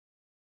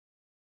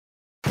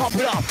Pump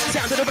it up,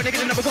 sound of the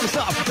renegade, never gonna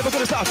stop, never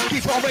gonna stop.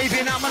 Keep on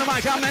raving, I'm on the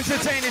mic, I'm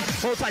entertaining.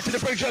 Hold tight to the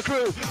Brazier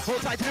crew,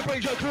 hold tight to the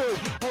Brazier crew,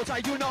 hold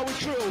tight, you know it's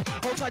true.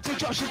 Hold tight to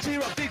Josh and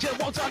T-Rock, DJ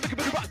one time, make a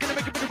bit of rock, gonna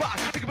make a bit of rock,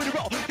 make a bit of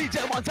roll.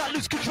 DJ one time,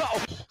 lose control.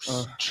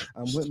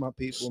 I'm with my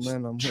people,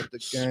 man. I'm with the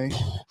gang.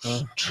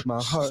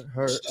 My heart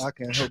hurt, I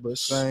can't help but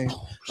sing.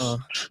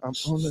 I'm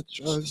on the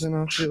drugs and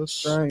I feel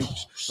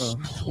strange.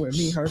 When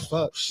me her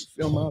fuck, she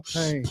feel my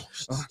pain.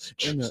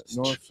 In the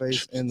North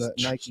Face, in the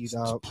Nike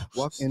dog.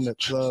 Walk in the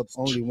club,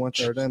 only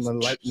 1/3 of them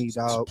like me,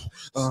 dog.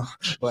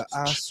 But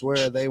I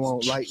swear they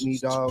won't like me,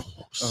 dog.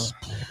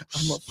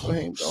 I'm a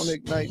flame, don't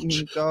ignite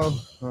me, dog.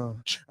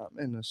 I'm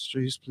in the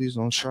streets, please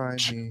don't try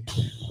me.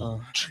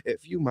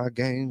 If you my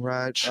gang,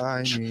 ride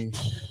by me.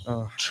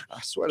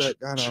 I swear to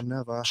God, I'm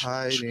never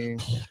hiding.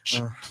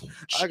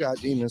 I got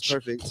demons,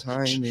 perfect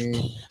timing.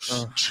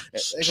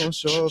 If they gon'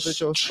 show up at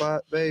your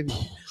spot, baby,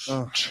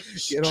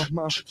 get off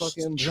my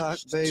fucking block,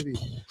 baby.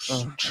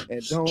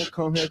 And don't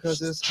come here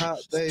cause it's hot,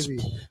 baby.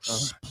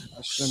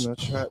 I shouldn't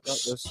have trapped up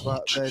the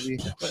spot, baby.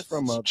 Went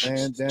from a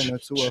bandana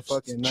to a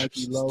fucking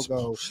Nike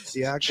logo.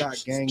 Yeah, I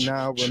got gang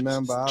now,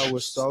 remember I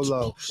was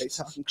solo. They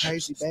talking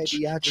crazy,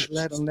 baby, I just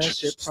let them that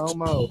shit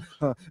promo.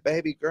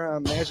 Baby girl,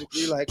 I'm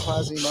magically like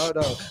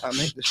Quasimodo. I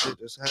make the shit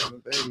just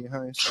happen, baby,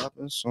 I ain't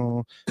stopping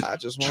soon. I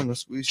just wanna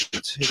squeeze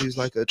your titties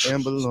like a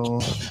damn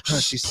balloon.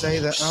 She say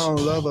that I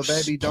don't love her,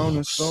 baby, don't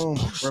assume.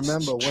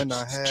 Remember when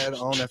I had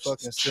on that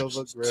fucking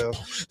silver grill?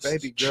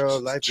 Baby girl,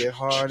 life get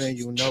hard and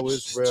you know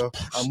it's real.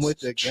 I'm with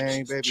the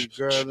gang, baby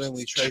girl, and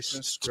we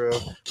tracing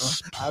skrill.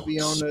 I be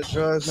on the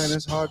drugs, man,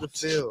 it's hard to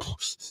feel.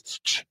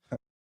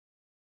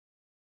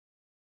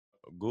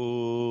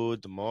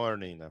 Good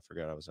morning. I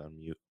forgot I was on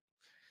mute.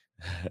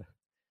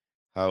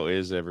 How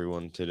is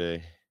everyone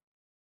today?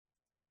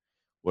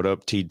 What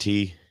up,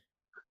 TT?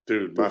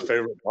 Dude, my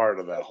favorite part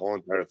of that whole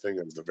entire thing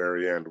is the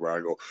very end where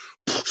I go,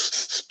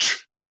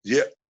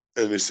 yeah,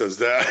 and he says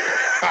that.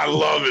 I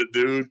love it,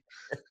 dude.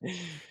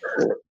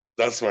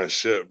 That's my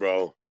shit,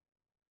 bro.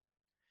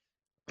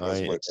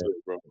 That's my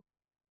shit, bro.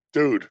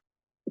 Dude,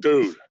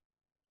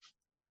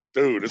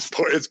 it's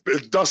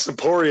Dustin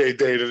Poirier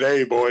day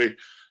today, boy.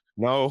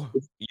 No,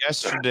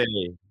 yesterday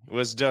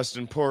was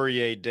Dustin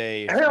Poirier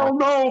day. Hell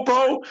no,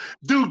 bro.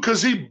 Dude,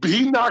 because he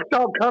knocked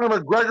out Conor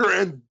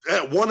McGregor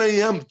at 1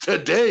 a.m.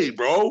 today,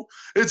 bro.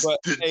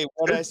 Hey,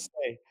 what I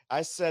say?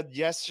 I said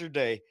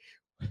yesterday,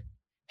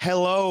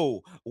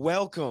 hello,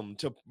 welcome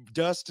to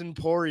Dustin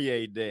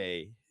Poirier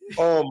day.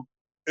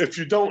 If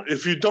you don't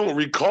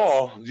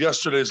recall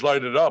yesterday's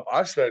Light It Up,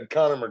 I said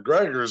Conor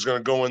McGregor is going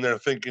to go in there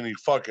thinking he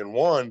fucking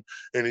won,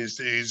 and he's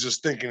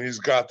just thinking he's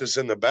got this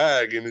in the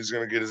bag and he's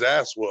going to get his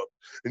ass whooped.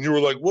 And you were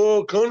like,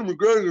 "Well, Conor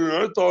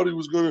McGregor, I thought he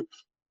was going to."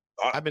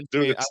 I've been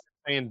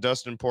saying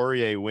Dustin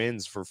Poirier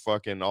wins for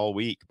fucking all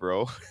week,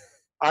 bro.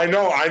 I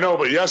know,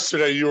 but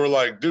yesterday you were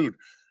like, dude,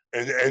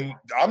 and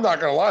I'm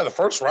not gonna lie, the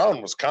first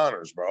round was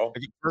Conor's, bro.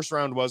 The first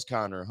round was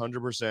Conor,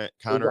 100%.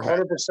 Conor,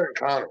 100%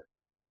 Conor.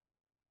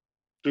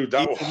 Dude,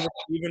 that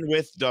even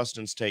with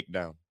Dustin's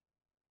takedown.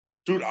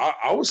 Dude,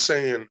 I was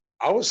saying.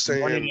 Good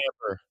morning,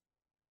 Amber.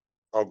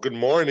 Oh, good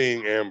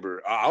morning,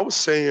 Amber. I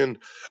said,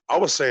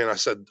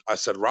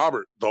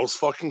 Robert, those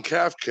fucking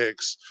calf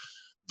kicks,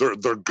 they're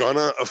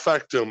gonna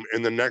affect him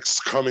in the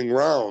next coming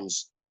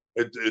rounds.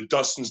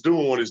 Dustin's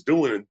doing what he's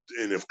doing,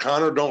 and if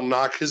Conor don't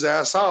knock his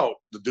ass out,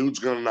 the dude's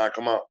gonna knock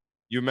him out.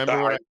 You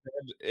remember what I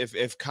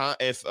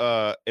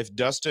said? If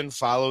Dustin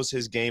follows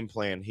his game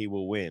plan, he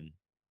will win.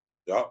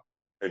 Yeah,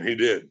 and he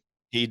did.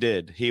 He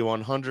did. He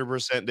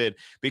 100% did,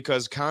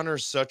 because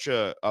Conor's such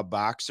a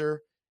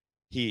boxer.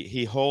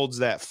 He holds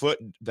that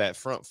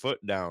front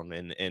foot down,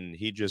 and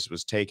he just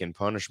was taking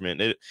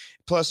punishment.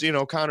 Plus,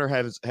 Conor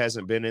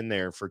hasn't been in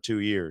there for 2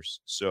 years,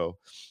 so.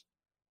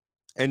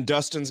 And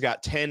Dustin's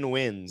got 10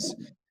 wins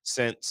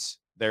since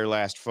their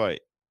last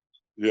fight.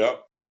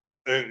 Yep.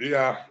 And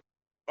yeah.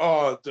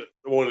 What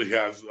did he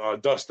have?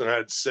 Dustin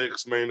had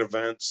 6 main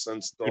events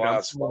since the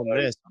last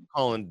fight. I'm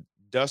calling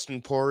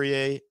Dustin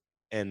Poirier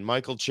and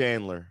Michael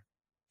Chandler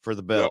for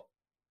the belt.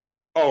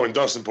 Yep. Oh, and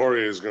Dustin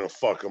Poirier is going to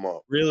fuck him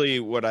up. Really,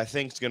 what I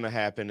think is going to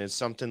happen is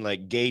something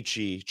like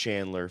Gaethje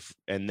Chandler,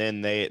 and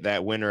then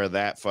that winner of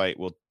that fight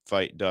will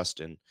fight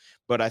Dustin.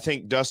 But I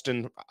think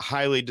Dustin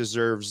highly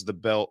deserves the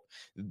belt.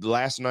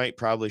 Last night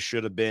probably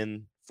should have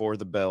been for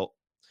the belt.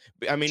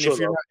 I mean, if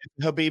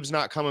Khabib's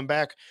not coming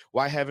back,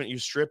 why haven't you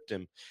stripped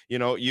him?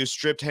 You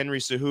stripped Henry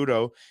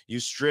Cejudo, you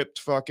stripped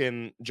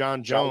fucking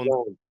John Jones.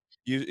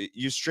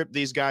 You stripped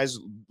these guys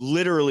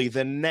literally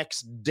the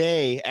next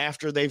day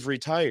after they've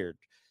retired.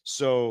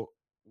 So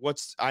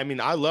I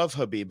love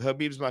Khabib.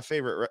 Khabib's my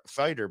favorite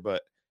fighter,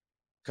 but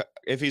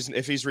if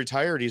he's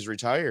retired, he's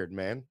retired,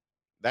 man.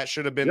 That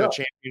should have been the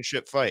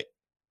championship fight.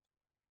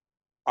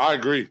 I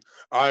agree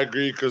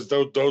because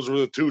those were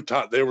the two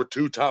top. They were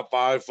 2 top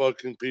 5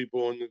 fucking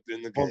people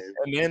in the game.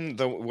 And then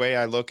the way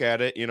I look at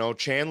it,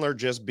 Chandler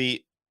just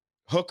beat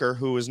Hooker,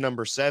 who was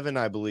number 7,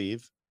 I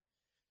believe.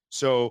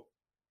 So,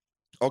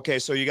 okay,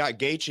 so you got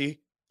Gaethje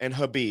and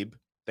Khabib.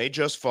 They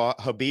just fought.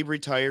 Khabib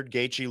retired.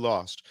 Gaethje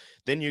lost.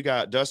 Then you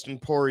got Dustin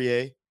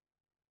Poirier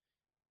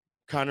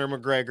Conor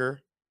McGregor,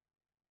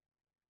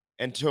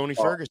 and Tony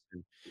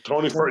Ferguson.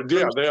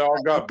 Yeah, they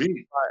all got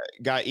beat.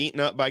 Got eaten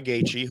up by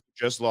Gaethje, who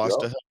just lost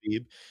to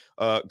Habib.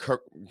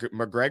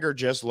 McGregor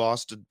just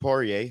lost to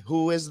Poirier.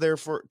 Who is there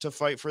to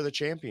fight for the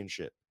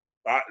championship?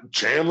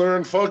 Chandler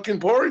and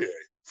fucking Poirier,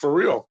 for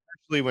real.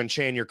 Especially when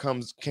Chandler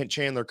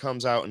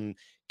comes out and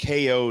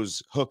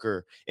KOs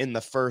Hooker in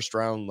the first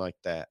round like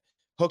that.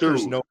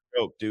 Hooker's no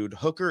joke, dude.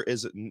 Hooker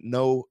is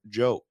no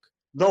joke.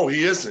 No,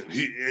 he isn't.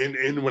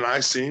 And when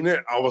I seen it,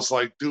 I was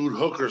like, dude,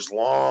 Hooker's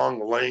long,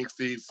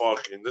 lengthy,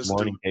 fucking this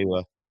Morning, dude.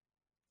 Kayla.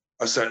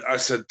 I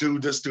said,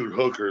 dude, this dude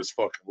Hooker is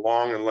fucking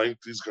long and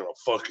lengthy. He's gonna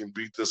fucking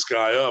beat this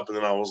guy up. And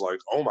then I was like,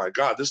 oh my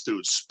god, this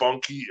dude's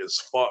spunky as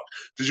fuck.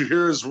 Did you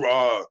hear his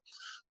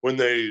when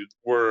they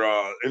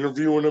were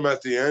interviewing him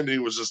at the end? He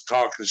was just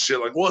talking shit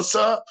like, "What's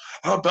up?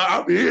 I'm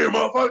here,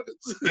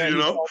 motherfuckers." Yeah, you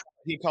know.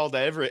 He called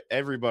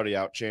everybody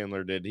out.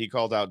 Chandler did. He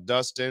called out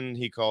Dustin.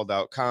 He called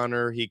out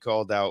Connor. He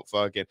called out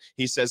fucking.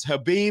 He says,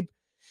 Habib,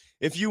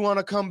 if you want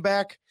to come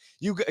back,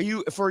 you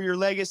for your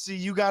legacy,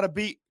 you got to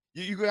beat.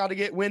 You got to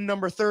get win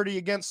number 30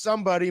 against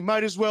somebody.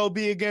 Might as well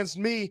be against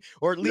me,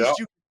 or at least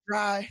you can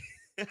try.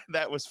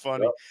 That was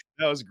funny.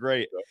 That was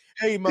great.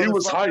 Hey, motherfucker, he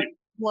was hyped.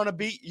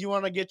 You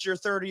want to get your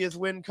 30th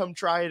win? Come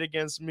try it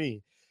against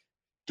me.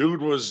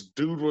 Dude was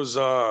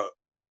a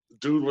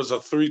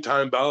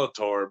 3-time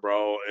Bellator,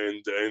 bro,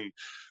 and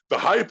the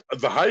hype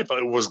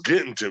was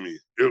getting to me.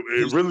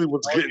 It really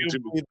was getting to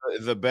me.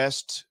 The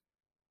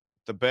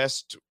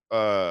best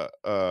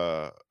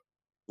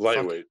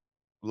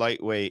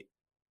lightweight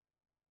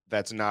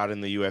that's not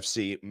in the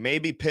UFC.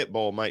 Maybe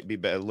Pitbull might be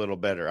a little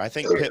better. I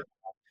think Pitbull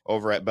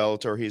over at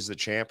Bellator, he's the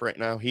champ right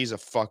now. He's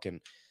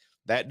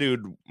that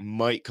dude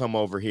might come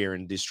over here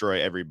and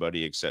destroy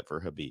everybody except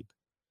for Habib.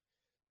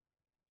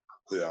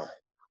 Yeah.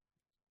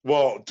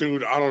 Well,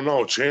 dude, I don't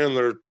know.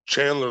 Chandler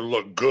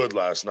looked good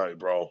last night,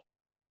 bro.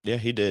 Yeah,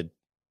 he did.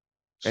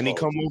 And he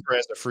come over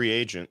as a free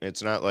agent.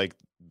 It's not like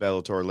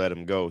Bellator let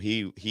him go.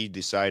 He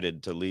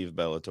decided to leave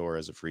Bellator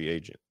as a free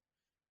agent.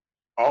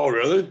 Oh,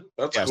 really?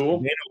 That's cool. So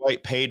Dana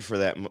White paid for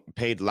that.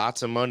 Paid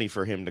lots of money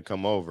for him to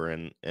come over,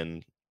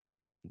 and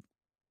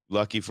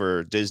lucky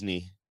for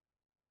Disney,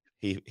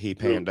 he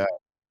panned out.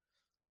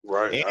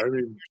 Right. And I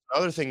mean,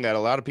 another thing that a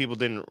lot of people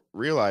didn't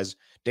realize: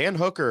 Dan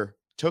Hooker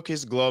took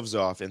his gloves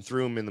off and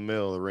threw him in the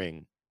middle of the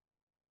ring.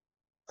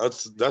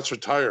 That's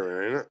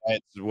retiring, ain't it?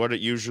 That's what it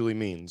usually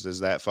means, is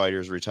that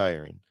fighter's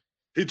retiring.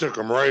 He took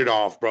him right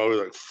off, bro. He's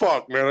like,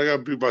 fuck, man, I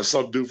gotta beat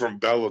myself dude from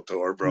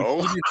Bellator,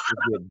 bro.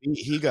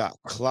 He got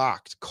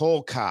clocked,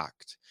 cold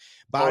cocked,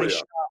 body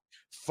shot,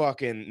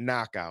 fucking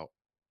knockout.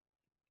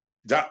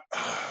 That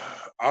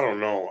I don't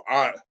know.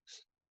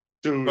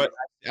 Dude, but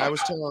I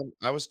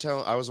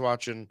was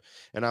watching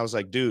and I was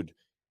like, dude,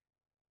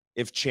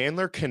 if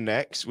Chandler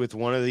connects with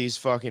one of these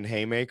fucking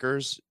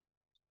haymakers,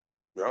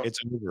 it's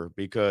over,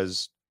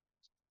 because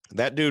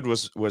that dude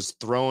was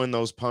throwing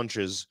those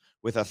punches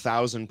with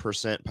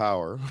 1,000%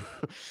 power.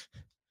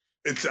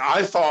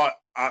 I thought,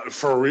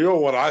 for real,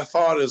 what I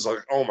thought is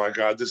like, oh my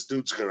god, this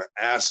dude's gonna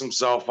ass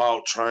himself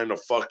out trying to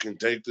fucking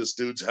take this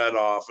dude's head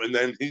off, and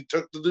then he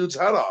took the dude's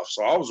head off.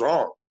 So I was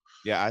wrong.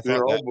 Yeah, I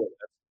thought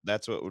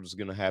that's what was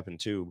gonna happen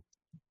too.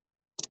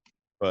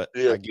 But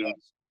I guess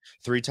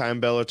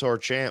 3-time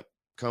Bellator champ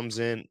comes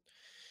in,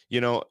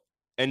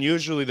 and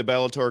usually the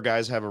Bellator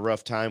guys have a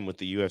rough time with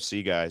the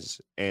UFC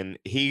guys, and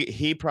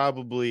he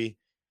probably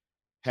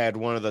had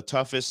one of the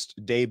toughest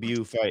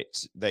debut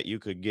fights that you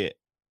could get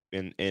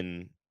in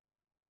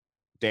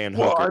Dan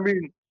Hooker.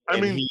 Well, I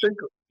mean,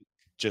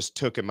 just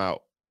took him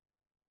out.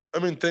 I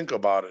mean, think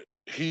about it.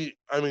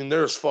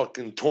 There's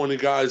fucking 20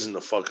 guys in the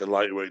fucking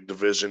lightweight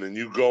division, and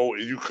you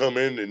come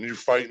in and you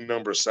fighting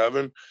number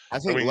 7. I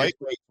think lightweight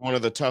is one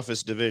of the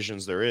toughest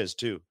divisions there is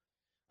too.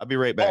 I'll be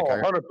right back.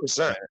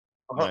 100%.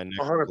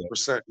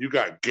 100%. You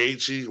got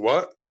Gaethje.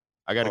 What?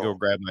 I got to go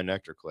grab my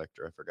nectar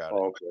collector. I forgot.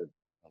 Oh, okay.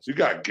 You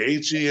got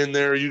Gaethje in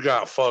there. You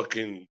got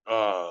fucking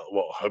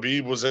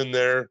Habib was in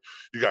there.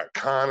 You got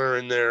Connor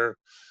in there.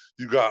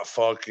 You got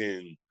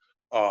fucking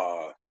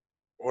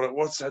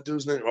what's that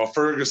dude's name?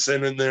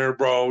 Ferguson in there,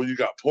 bro. You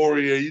got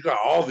Poirier. You got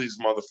all these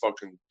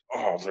motherfucking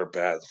they're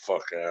bad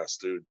fuck ass,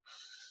 dude.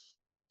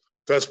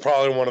 That's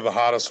probably one of the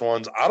hottest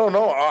ones. I don't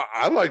know.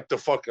 I like the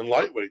fucking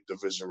lightweight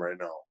division right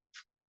now.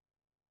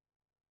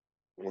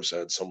 I wish I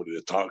had somebody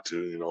to talk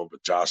to,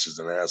 but Josh is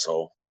an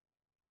asshole.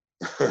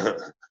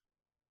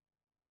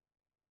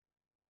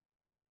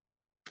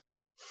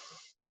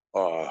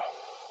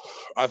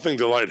 I think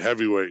the light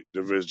heavyweight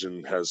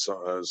division has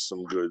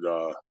some good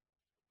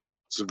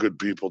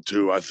people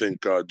too. I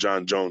think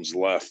John Jones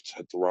left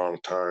at the wrong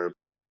time.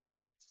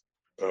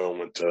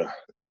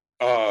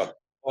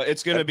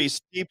 It's going to be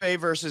Stipe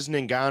versus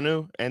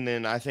Ngannou, and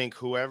then I think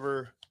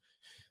whoever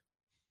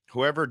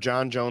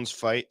John Jones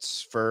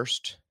fights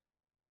first,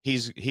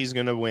 he's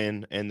going to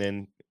win and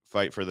then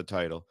fight for the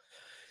title.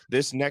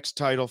 This next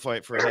title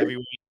fight for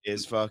heavyweight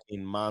is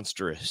fucking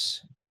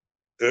monstrous.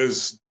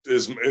 It's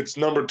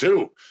number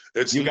 2.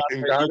 It's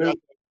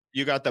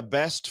you got the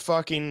best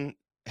fucking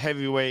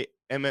heavyweight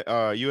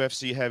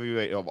UFC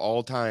heavyweight of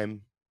all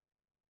time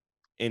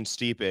in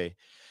Stipe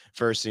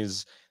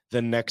versus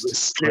the next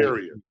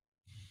Scarier.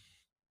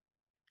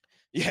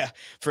 Yeah,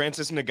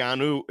 Francis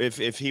Ngannou.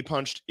 If he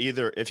punched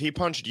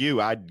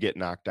you, I'd get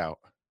knocked out.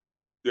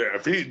 Yeah,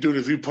 if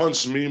he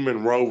punched me,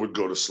 Monroe would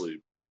go to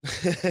sleep.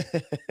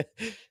 The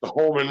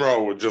whole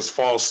Monroe would just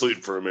fall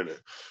asleep for a minute.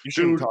 You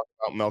shouldn't talk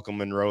about Malcolm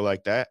Monroe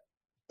like that.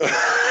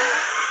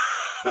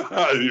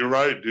 You're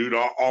right, dude.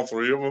 All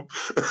three of them.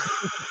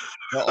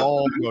 They'll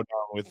all go down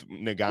with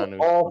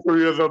Ngannou. All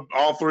three of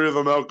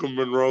the Malcolm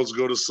Monroes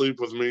go to sleep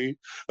with me.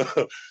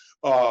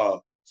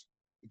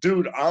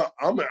 Dude,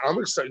 I'm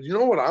excited. You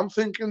know what I'm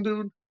thinking,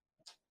 dude?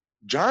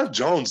 John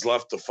Jones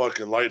left the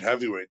fucking light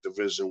heavyweight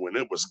division when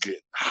it was getting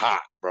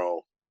hot,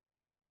 bro.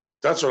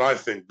 That's what I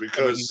think,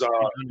 because he's done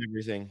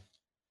everything.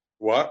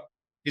 What?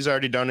 He's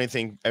already done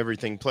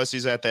everything. Plus,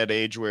 he's at that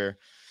age where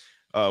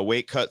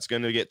weight cut's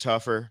going to get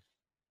tougher.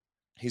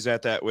 He's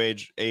at that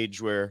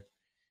age where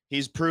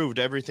he's proved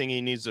everything he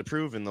needs to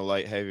prove in the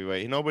light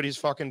heavyweight. Nobody's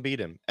fucking beat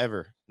him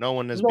ever. No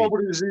one has.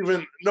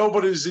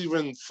 Nobody's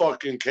even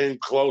fucking came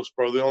close,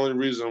 bro. The only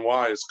reason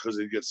why is because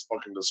he gets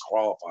fucking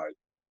disqualified.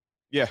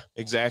 Yeah,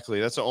 exactly.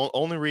 That's the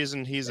only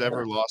reason he's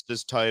ever lost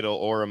his title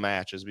or a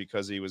match is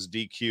because he was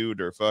DQ'd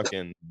or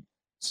fucking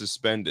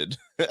suspended.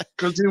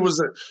 Because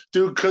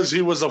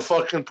he was a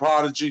fucking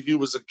prodigy. He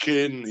was a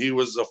kid and he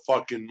was a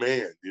fucking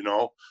man, you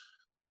know?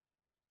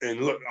 And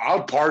look,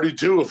 I'd party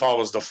too if I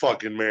was the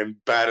fucking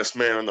baddest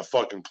man on the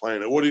fucking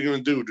planet. What are you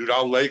going to do, dude?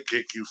 I'll leg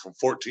kick you from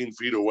 14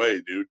 feet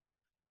away, dude.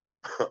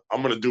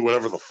 I'm going to do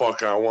whatever the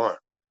fuck I want.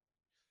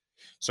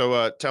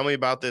 So tell me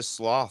about this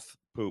sloth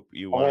poop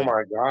you Oh wanted.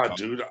 my God,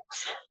 dude.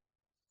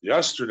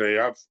 Yesterday,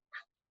 I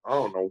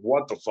don't know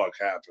what the fuck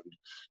happened.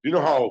 You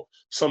know how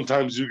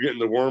sometimes you get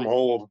into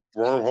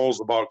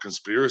wormholes about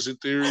conspiracy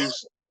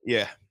theories?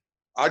 Yeah.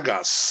 I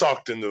got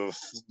sucked into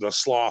the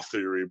sloth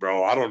theory,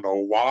 bro. I don't know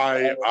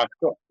why.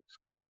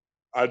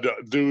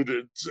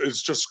 Dude,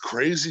 it's just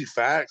crazy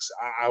facts.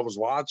 I was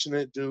watching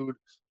it, dude.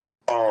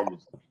 Avocados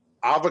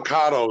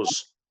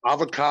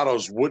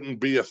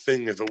wouldn't be a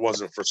thing if it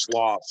wasn't for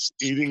sloths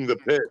eating the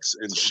pits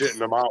and shitting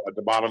them out at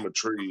the bottom of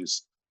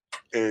trees.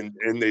 And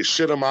they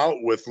shit them out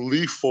with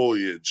leaf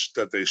foliage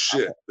that they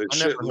shit.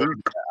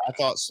 I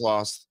thought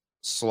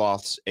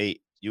sloths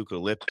ate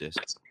eucalyptus.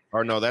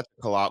 Or no, that's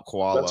a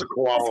koala. That's a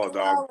koala,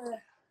 dog.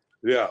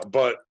 Yeah,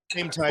 but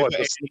same type of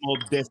animal,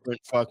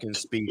 different fucking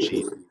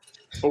species.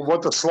 But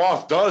what the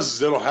sloth does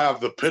is it'll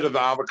have the pit of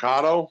the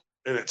avocado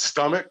in its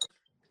stomach,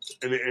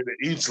 and it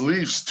eats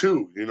leaves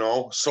too, you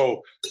know?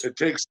 So it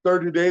takes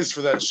 30 days for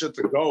that shit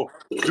to go.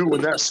 Dude,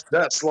 when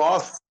that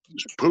sloth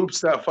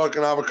poops that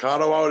fucking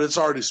avocado out, it's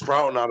already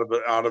sprouting out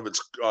of its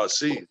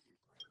seed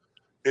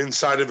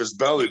inside of his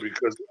belly,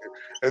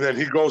 and then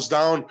he goes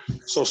down.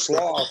 So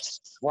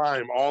sloths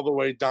climb all the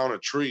way down a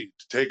tree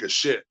to take a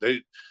shit.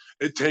 It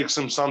takes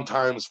them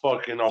sometimes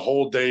fucking a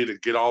whole day to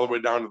get all the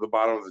way down to the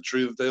bottom of the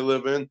tree that they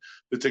live in.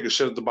 They take a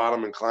shit at the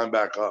bottom and climb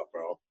back up,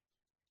 bro.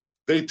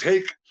 It's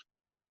crazy.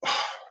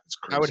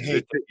 I would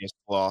hate to be a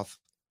sloth.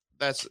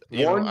 I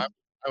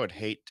would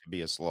hate to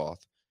be a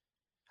sloth.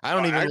 I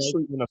don't even like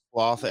being a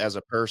sloth as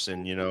a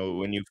person, you know,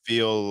 when you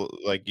feel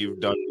like you've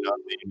done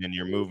nothing and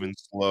you're moving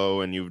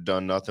slow and you've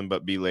done nothing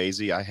but be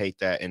lazy. I hate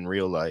that in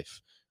real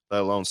life,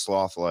 let alone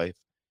sloth life.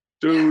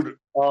 Dude,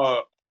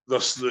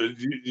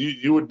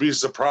 you would be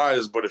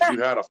surprised, but if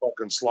you had a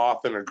fucking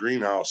sloth in a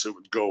greenhouse, it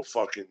would go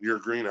fucking, your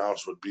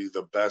greenhouse would be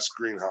the best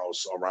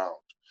greenhouse around.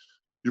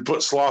 You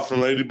put sloth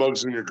and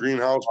ladybugs in your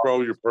greenhouse,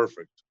 bro, you're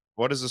perfect.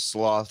 What is a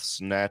sloth's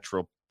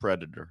natural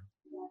predator?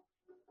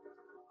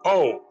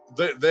 Oh,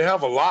 they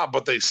have a lot,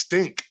 but they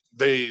stink.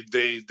 They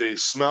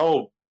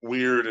smell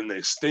weird and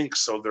they stink,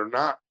 so they're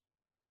not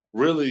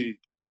really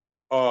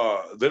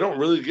they don't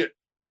really get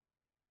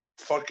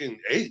fucking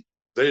ate.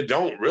 They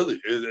don't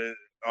really.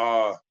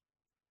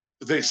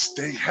 They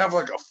have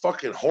like a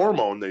fucking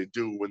hormone they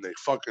do when they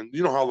fucking,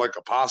 you know how like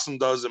a possum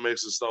does, it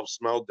makes itself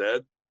smell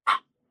dead.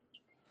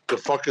 The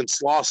fucking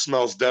sloth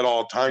smells dead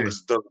all the time because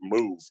it doesn't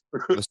move.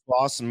 The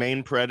sloth's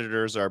main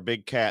predators are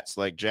big cats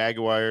like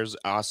jaguars,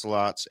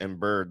 ocelots, and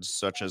birds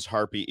such as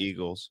harpy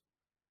eagles.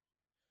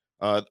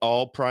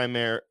 All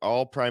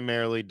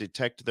primarily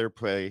detect their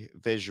prey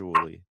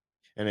visually,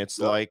 and it's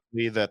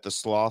likely that the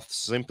sloth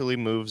simply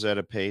moves at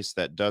a pace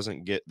that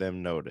doesn't get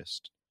them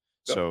noticed.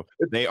 So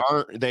they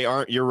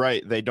aren't. You're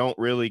right. They don't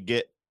really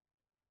get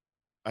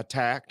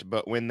attacked,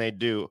 but when they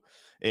do,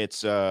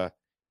 it's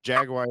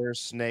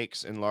jaguars,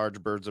 snakes, and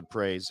large birds of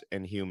prey,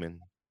 and human.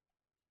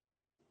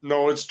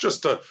 No, it's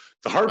just the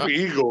harpy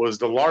eagle is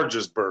the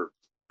largest bird.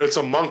 It's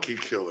a monkey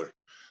killer.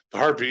 The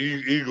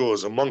harpy eagle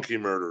is a monkey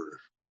murderer.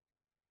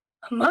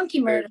 A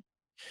monkey murderer.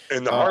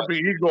 And the harpy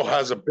eagle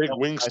has a big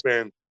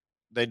wingspan.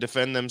 They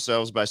defend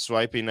themselves by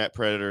swiping at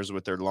predators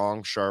with their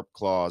long, sharp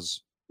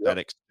claws that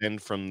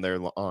extend from their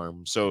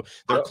arm. So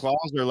their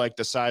claws are like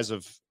the size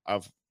of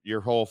your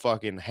whole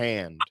fucking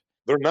hand.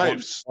 They're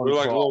knives. They're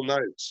like little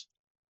knives.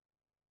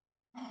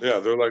 Yeah,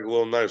 they're like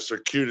little knives. They're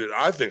cute.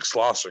 I think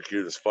sloths are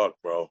cute as fuck,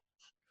 bro.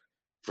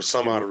 For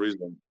some odd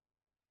reason.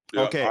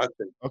 Yeah, Okay. I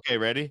think Okay,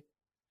 ready?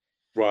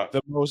 right.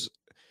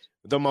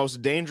 The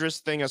most dangerous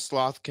thing a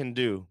sloth can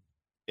do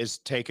is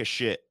take a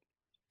shit.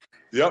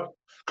 Yep,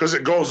 because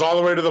it goes all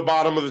the way to the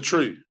bottom of the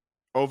tree.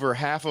 Over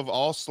half of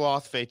all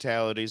sloth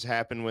fatalities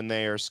happen when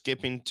they are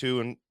skipping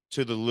to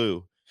the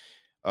loo.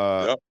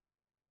 Yep,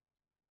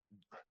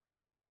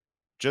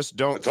 Just I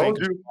don't think told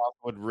a you. sloth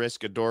would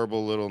risk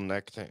adorable little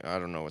neck thing. I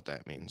don't know what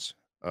that means.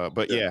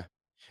 But Yeah. yeah,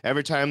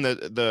 every time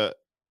the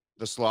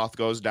sloth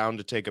goes down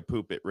to take a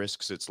poop, it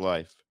risks its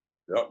life.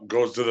 Yep,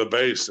 goes to the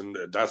base, and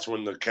that's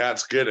when the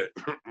cats get it.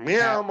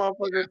 Meow,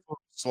 motherfucker.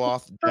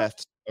 Sloth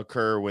deaths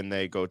occur when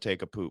they go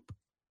take a poop.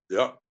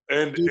 Yep,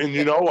 and Dude,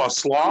 you know a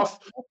sloth.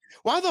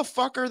 why the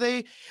fuck are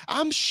they?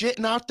 I'm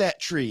shitting out that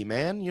tree,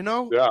 man. You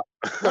know? Yeah.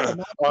 I'm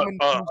not coming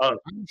closer.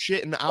 I'm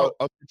shitting out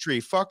of the tree.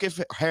 Fuck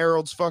if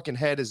Harold's fucking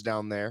head is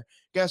down there.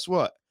 Guess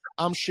what?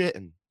 I'm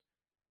shitting.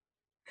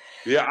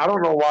 Yeah, I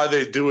don't know why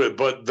they do it,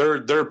 but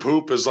their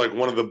poop is like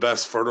one of the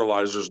best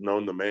fertilizers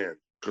known to man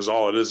because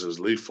all it is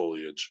leaf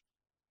foliage,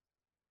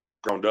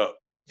 ground up,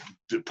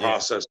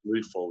 processed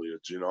leaf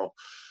foliage. You know,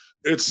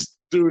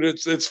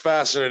 it's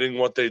fascinating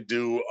what they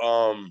do.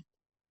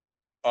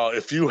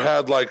 If you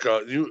had like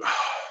a you,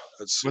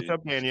 let's see. What's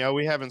up, Danielle?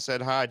 We haven't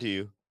said hi to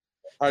you.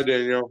 Hi,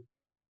 Daniel.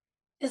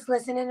 Just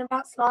listening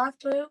about sloth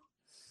poo.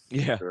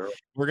 Yeah, Yeah.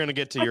 we're gonna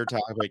get to your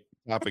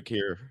topic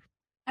here.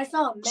 I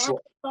saw a massive So-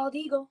 bald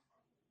eagle.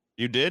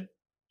 You did?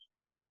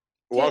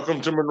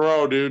 Welcome to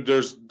Monroe, dude.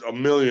 There's a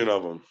million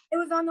of them. It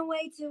was on the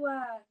way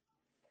to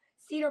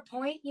Cedar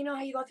Point. You know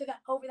how you go through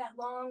over that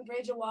long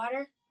bridge of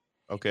water?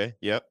 Okay.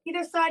 Yep.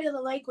 Either side of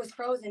the lake was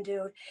frozen,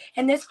 dude.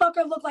 And this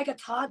fucker looked like a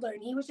toddler,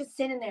 and he was just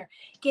sitting there,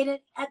 getting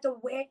at the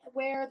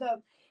where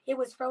it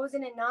was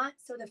frozen and not,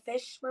 so the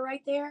fish were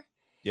right there.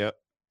 Yep.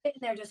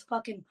 Sitting there, just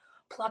fucking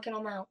plucking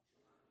them out.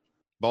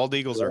 Bald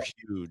eagles are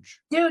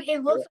huge. Dude,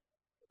 it looks like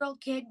a little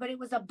kid, but it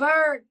was a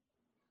bird.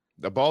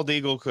 The bald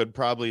eagle could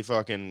probably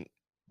fucking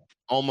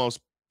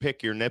almost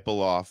pick your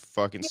nipple off,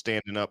 fucking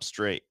standing up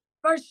straight.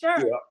 For sure.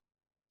 Yeah.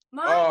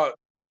 Mine,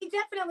 he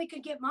definitely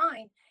could get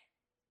mine.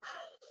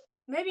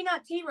 Maybe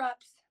not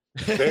T-Rups.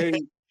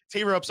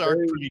 T-Rups are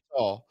pretty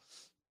tall.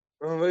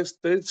 Well,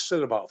 they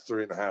sit about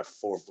 3.5,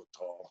 4 foot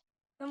tall.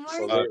 Good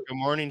morning. Good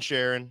morning,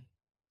 Sharon.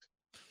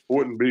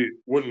 Wouldn't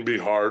be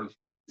hard.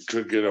 You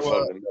could get a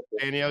fucking.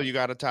 Danielle, you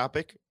got a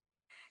topic?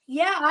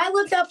 Yeah, I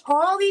looked up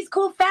all these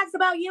cool facts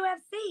about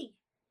UFC.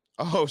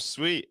 Oh,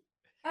 sweet.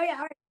 Oh yeah, all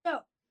right. So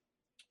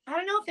I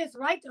don't know if it's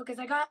right though, because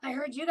I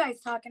heard you guys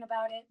talking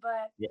about it,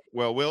 but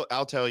Well,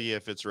 I'll tell you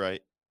if it's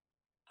right.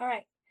 all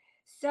right.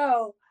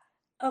 So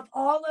of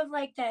all of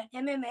like the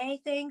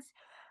MMA things,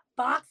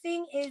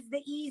 boxing is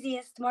the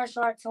easiest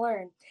martial art to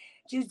learn.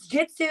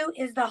 Jiu-jitsu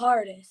is the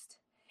hardest.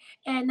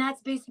 And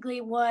that's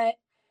basically what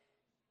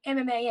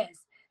MMA is.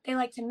 They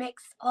like to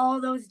mix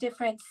all those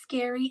different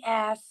scary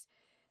ass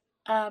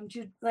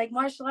like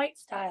martial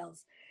arts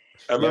styles.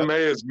 MMA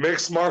is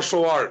mixed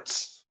martial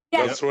arts.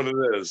 Yes. That's what it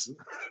is.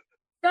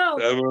 So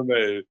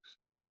MMA.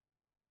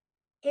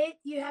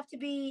 you have to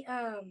be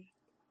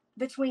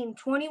between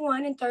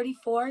 21 and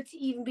 34 to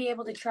even be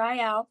able to try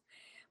out.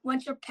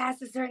 Once you're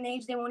past a certain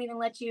age, they won't even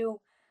let you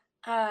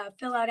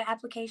fill out an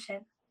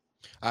application.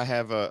 I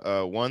have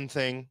a one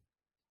thing.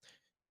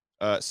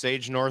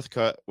 Sage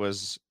Northcutt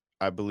was,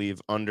 I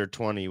believe, under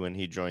 20 when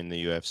he joined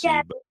the UFC.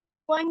 Yeah, but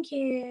one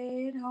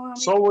kid. Hold on,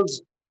 So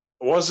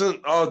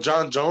wasn't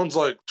John Jones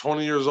like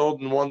 20 years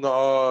old and won the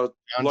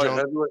John light Jones,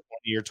 heavyweight?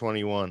 20 or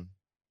 21.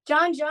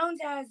 John Jones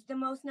has the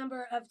most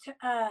number of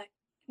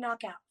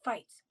knockout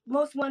fights.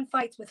 Most won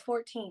fights with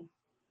 14.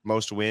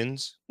 Most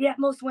wins? Yeah,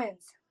 most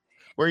wins.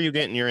 Where are you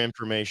getting your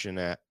information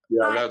at?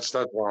 Yeah, that's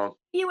wrong.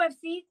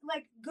 UFC,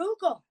 like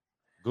Google.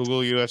 Google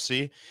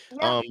UFC?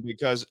 Yeah.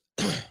 Because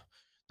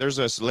there's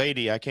this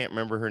lady, I can't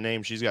remember her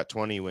name. She's got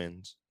 20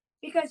 wins.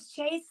 Because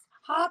Chase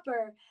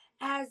Hopper,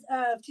 as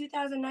of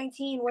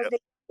 2019, was the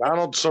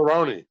Donald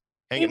Cerrone.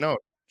 Hang it, no,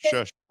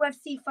 shush.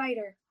 UFC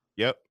fighter.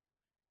 Yep.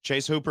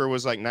 Chase Hooper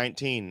was like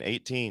 19,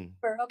 18.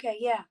 Okay,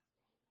 yeah.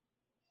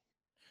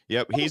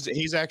 Yep,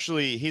 he's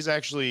actually he's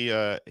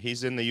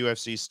in the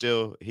UFC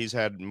still. He's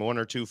had 1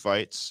 or 2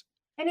 fights.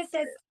 And it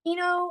says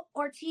Tino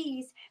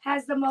Ortiz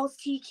has the most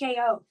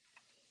TKO.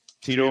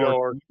 Tito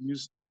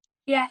Ortiz.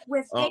 Yeah,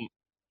 with 8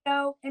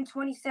 TKO and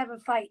 27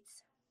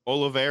 fights.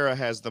 Oliveira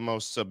has the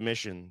most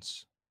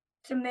submissions.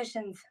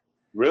 Submissions.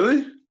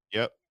 Really?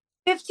 Yep.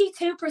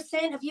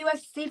 52% of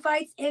UFC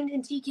fights end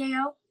in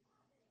TKO.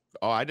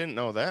 Oh, I didn't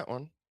know that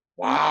one.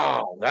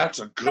 Wow, that's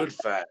a good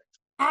fact.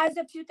 As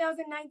of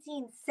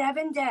 2019,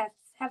 7 deaths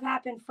have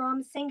happened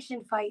from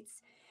sanctioned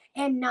fights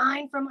and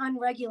 9 from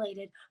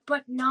unregulated,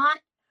 but not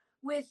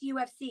with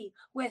UFC,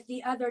 with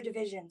the other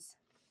divisions.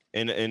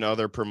 In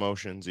other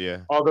promotions, yeah.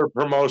 Other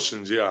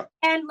promotions, yeah.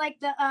 And like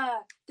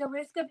the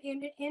risk of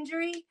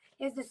injury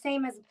is the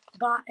same as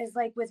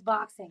like with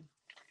boxing.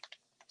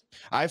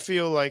 I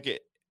feel like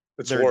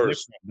It's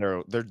worse.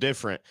 They're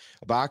different.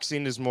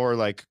 Boxing is more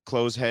like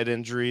closed head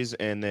injuries,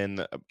 and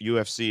then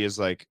UFC is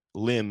like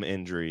limb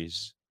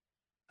injuries.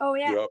 Oh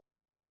yeah. Yep.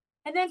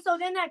 And then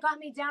that got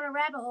me down a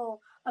rabbit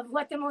hole of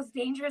what the most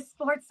dangerous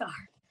sports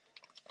are.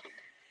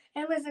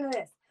 And listen to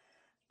this.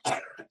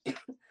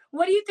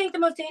 What do you think the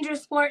most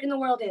dangerous sport in the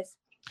world is?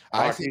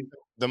 I think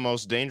the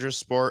most dangerous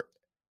sport,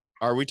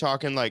 are we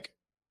talking like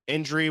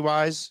injury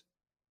wise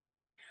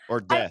or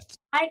death?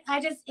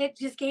 It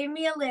just gave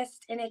me a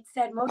list and it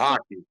said most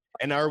Hockey.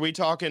 And are we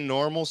talking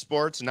normal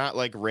sports, not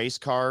like race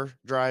car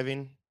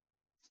driving?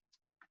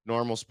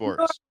 Normal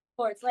sports.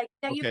 sports like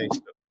that. Okay.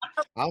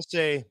 I'll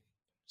say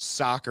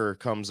soccer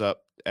comes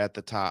up at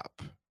the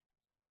top.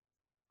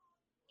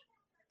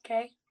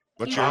 Okay.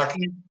 What's your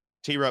hockey?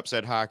 T-Rup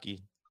said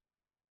hockey.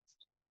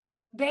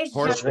 Base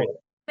Horse jump. race.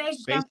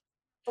 Base jump.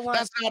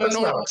 That's not a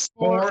normal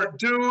sport,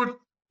 dude.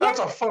 That's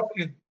a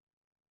fucking.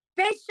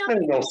 Base jump.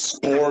 Ain't no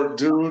sport,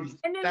 dude.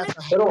 And then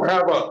They don't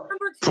have a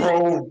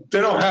pro. They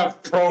don't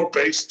have pro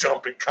base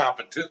jumping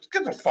competition.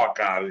 Get the fuck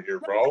out of here,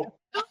 bro.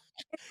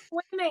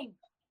 Swimming.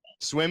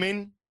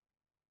 Swimming.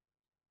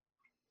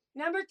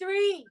 Number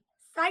 3,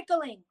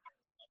 cycling.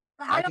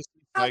 I can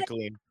see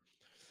cycling.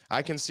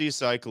 I can see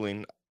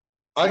cycling.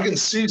 I can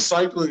see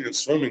cycling and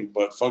swimming,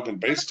 but fucking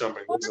base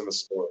jumping isn't a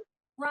sport.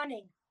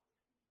 Running.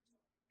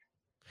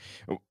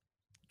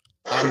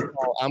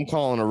 I'm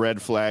calling a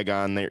red flag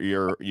on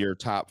your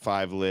top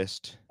 5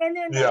 list. And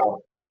then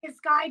is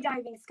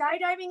skydiving.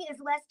 Skydiving is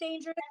less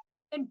dangerous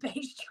than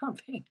base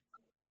jumping.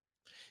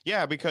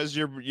 Yeah, because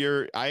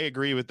I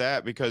agree with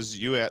that, because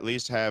you at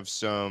least have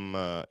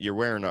some you're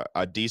wearing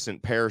a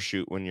decent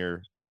parachute when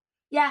you're.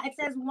 Yeah, it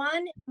says 1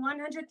 in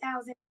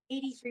 100,000,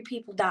 83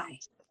 people die.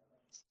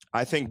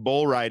 I think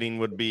bull riding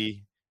would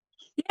be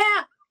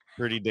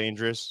pretty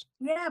dangerous.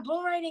 Yeah,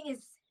 bull riding is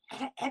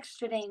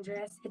extra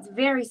dangerous. It's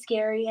very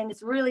scary and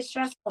it's really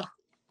stressful.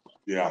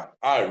 Yeah,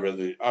 I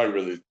really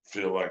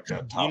feel like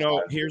that.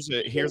 Here's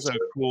a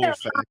cool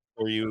fact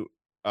for you.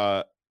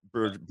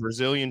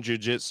 Brazilian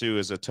Jiu-Jitsu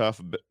is a tough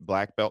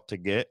black belt to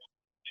get.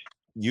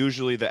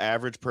 Usually the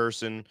average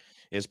person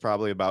is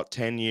probably about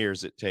 10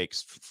 years it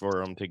takes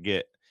for them to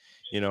get.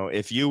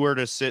 If you were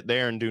to sit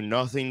there and do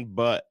nothing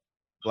but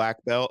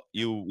black belt,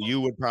 you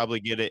would probably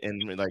get it in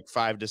like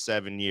 5 to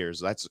 7 years.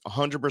 That's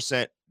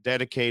 100%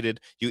 dedicated.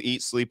 You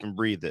eat, sleep, and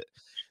breathe it.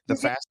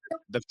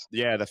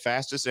 The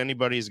fastest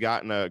anybody's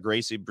gotten a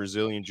Gracie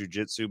Brazilian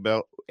Jiu-Jitsu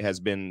belt has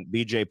been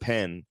BJ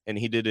Penn, and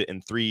he did it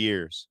in 3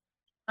 years.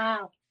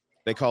 Wow.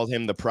 They called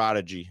him the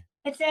prodigy.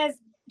 It says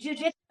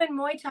Jiu-Jitsu and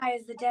Muay Thai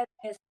is the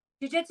deadliest.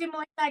 Jiu-Jitsu,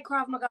 Muay Thai,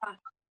 Krav Maga.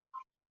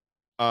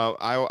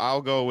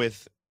 I'll go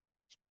with.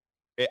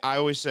 I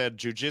always said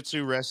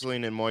Jiu-Jitsu,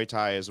 wrestling, and Muay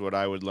Thai is what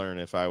I would learn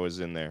if I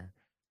was in there.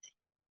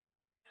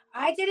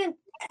 I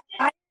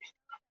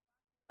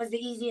was the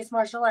easiest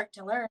martial art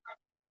to learn.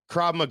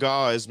 Krav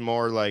Maga is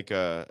more like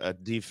a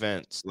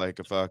defense, like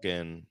a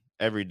fucking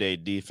everyday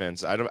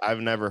defense.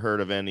 I've never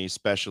heard of any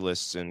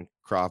specialists in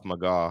Krav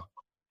Maga.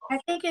 I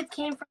think it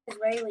came from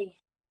Israeli.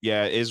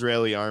 Yeah,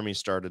 Israeli army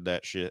started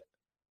that shit.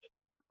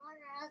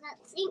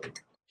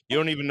 You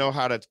don't even know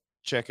how to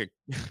check a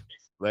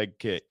leg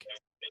kick.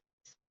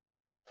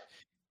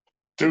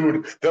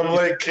 Dude, them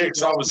leg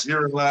kicks I was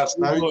hearing last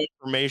night.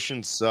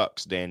 Information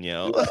sucks,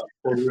 Danielle.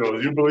 For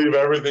real, you believe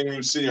everything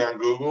you see on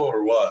Google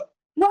or what?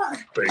 What?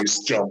 Base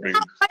jumping.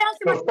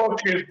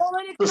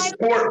 The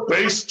sport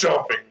base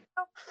jumping.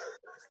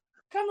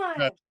 Come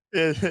on.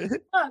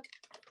 Look,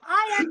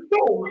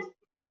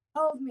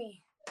 told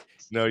me.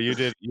 No, you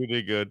did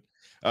good.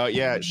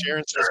 Yeah,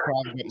 Sharon says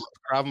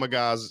Krav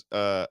Maga's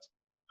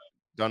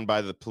done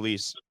by the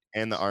police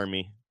and the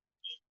army.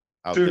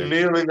 Dude,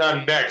 kneeling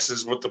on necks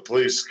is what the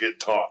police get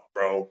taught,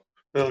 bro.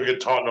 They don't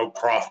get taught no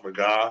Krav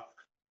Maga.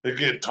 They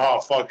get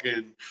taught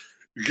fucking,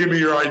 give me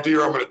your ID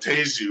or I'm going to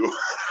tase you.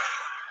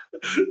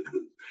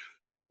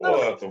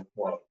 What the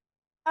fuck?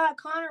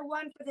 Connor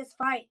won for this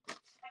fight.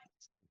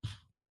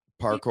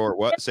 Parkour.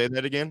 What? Say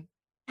that again?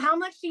 How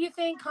much do you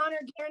think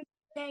Connor guaranteed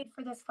paid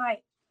for this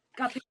fight?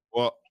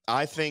 Well,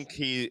 I think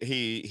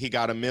he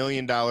got $1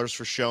 million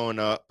for showing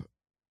up.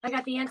 I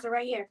got the answer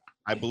right here.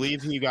 I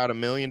believe he got $1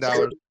 million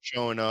for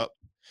showing up,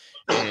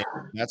 and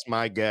that's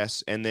my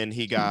guess. And then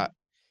he got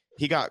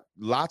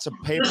lots of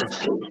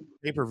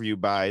pay-per-view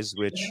buys,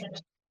 which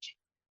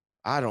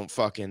I don't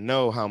fucking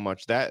know how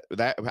much that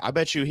I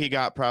bet you he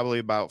got probably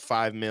about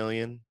 $5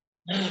 million.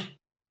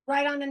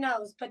 Right on the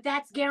nose, but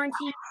that's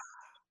guaranteed.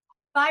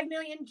 $5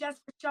 million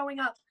just for showing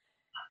up.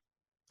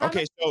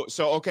 Okay,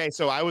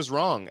 so I was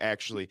wrong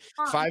actually.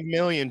 $5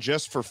 million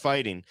just for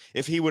fighting.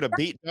 If he would have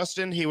beat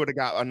Dustin, he would have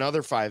got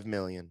another $5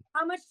 million.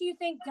 How much do you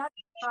think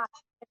Dustin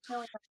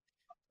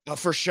got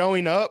for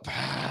showing up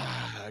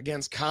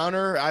against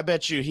Connor? I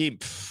bet you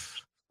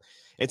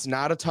it's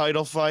not a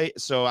title fight,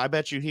 so I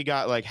bet you he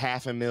got like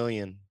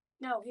 $500,000.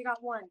 No, he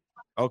got 1.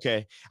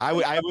 Okay, I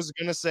was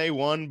gonna say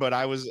 1, but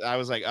I was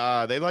like,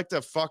 they like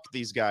to fuck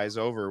these guys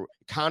over.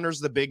 Connor's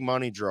the big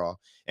money draw,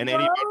 and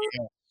anybody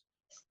else.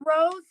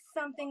 Rose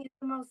something is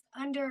the most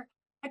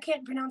I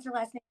can't pronounce her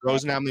last name.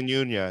 Rose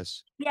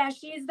Namajunas. Yeah,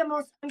 she's the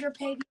most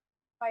underpaid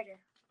fighter.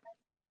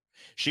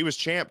 She was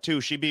champ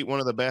too. She beat one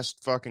of the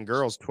best fucking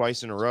girls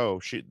twice in a row.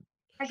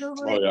 I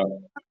Googled it. Yeah.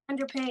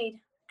 Underpaid.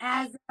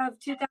 as of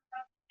 2000 or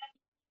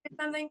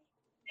something.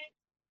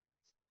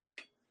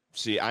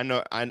 See, I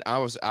know.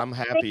 I'm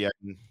happy.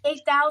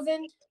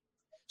 8,000.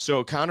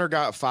 So Conor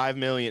got 5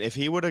 million. If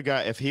he would have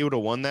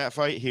won that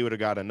fight, he would have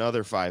got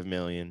another 5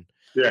 million.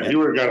 Yeah, he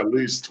would have got at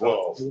least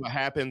 12. What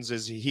happens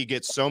is he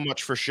gets so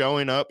much for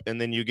showing up,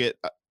 and then you get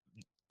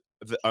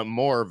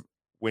more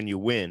when you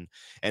win.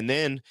 And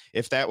then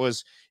if that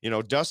was,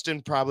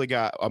 Dustin probably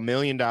got $1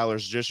 million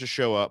just to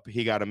show up.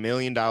 He got $1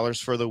 million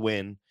for the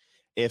win.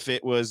 If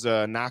it was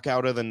a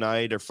knockout of the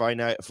night or fight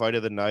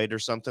of the night or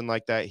something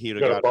like that, he'd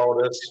have got a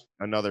bonus,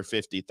 another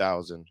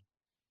 50,000.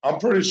 I'm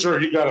pretty sure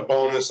he got a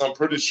bonus. I'm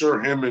pretty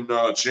sure him and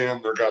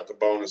Chandler got the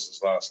bonuses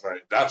last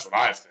night. That's what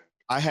I think.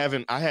 I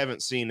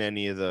haven't seen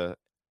any of the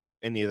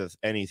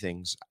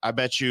anythings. I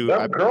bet you.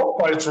 Them girl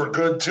fights were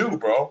good too,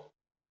 bro.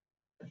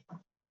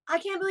 I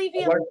can't believe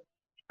he was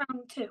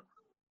round 2.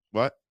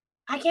 What?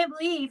 I can't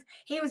believe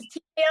he was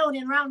TKO'd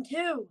in round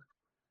 2.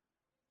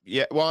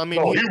 Yeah, well, I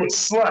mean, no, he was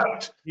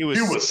slept. He was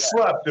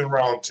slept in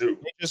round 2.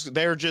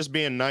 They're just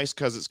being nice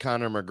because it's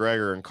Conor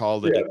McGregor and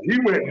called it. Yeah, he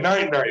went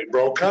night,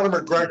 bro.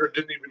 Conor McGregor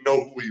didn't even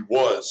know who he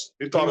was.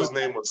 He thought his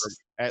name was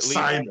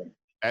Simon.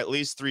 At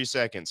least 3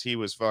 seconds, he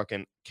was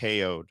fucking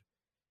KO'd.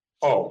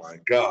 Oh my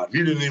God,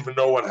 he didn't even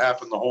know what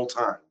happened the whole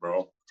time,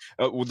 bro.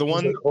 The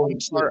one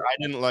part I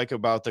didn't like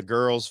about the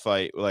girls'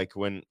 fight, like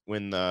when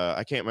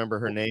I can't remember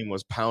her name,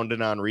 was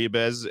pounding on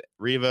Rivas,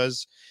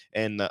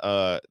 and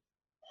the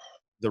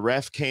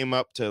ref came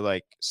up to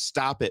like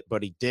stop it,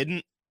 but he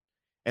didn't,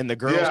 and the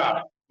girls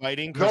started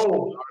fighting because it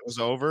was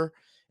over,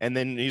 and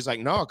then he's like,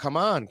 "No, come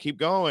on, keep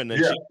going,"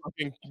 and she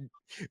fucking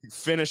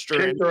finished her.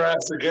 Kicked her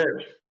ass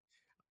again.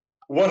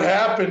 What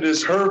happened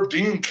is Herb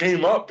Dean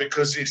came up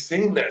because he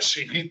seen that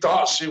he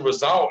thought she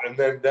was out, and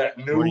then that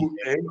new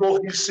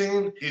angle he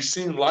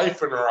seen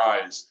life in her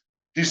eyes.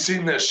 He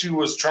seen that she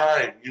was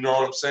trying, you know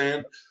what I'm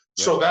saying?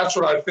 Yeah. So that's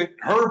what I think.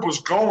 Herb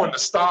was going to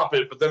stop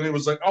it, but then he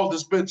was like, "Oh,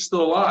 this bitch's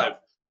still alive,"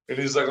 and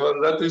he's like,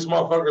 "Let these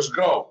motherfuckers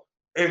go."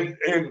 And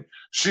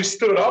she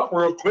stood up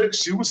real quick.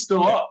 She was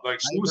still up, like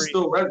she was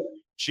still ready.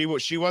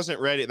 She wasn't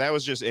ready. That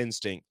was just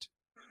instinct.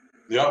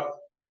 Yep.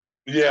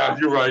 Yeah,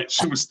 you're right.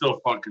 She was still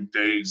fucking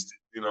dazed.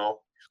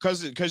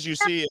 Because you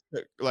see,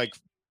 like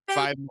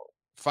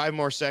 5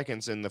 more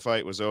seconds and the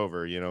fight was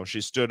over.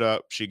 She stood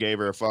up, she gave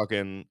her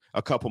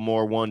a couple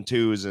more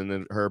 1-2s, and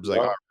then Herb's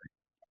like, all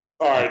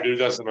right, dude,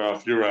 that's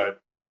enough. You're right.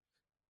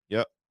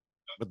 Yep.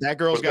 But that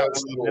girl's got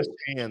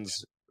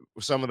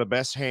some of the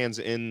best hands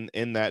in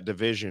that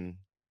division.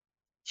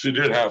 She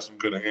did have some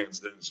good hands,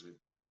 didn't she?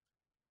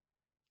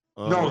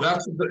 No,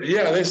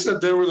 they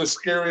said they were the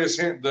scariest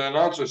hands. The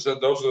announcer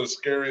said those are the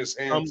scariest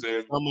hands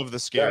in some of the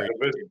scariest.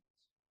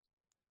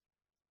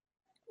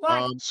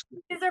 What? Is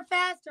her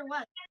fast or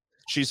what?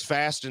 She's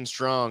fast and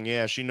strong.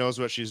 Yeah, she knows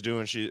what she's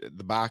doing.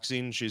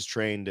 She's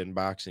trained in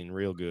boxing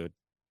real good.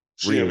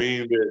 She a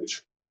mean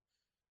bitch.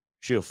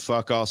 She'll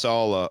fuck us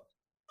all up.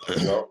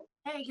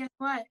 Hey, guess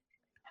what?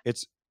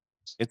 It's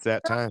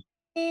that time.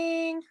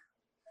 Ew.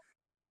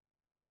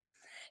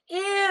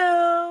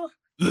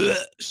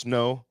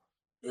 Snow.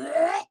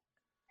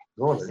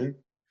 Go ahead.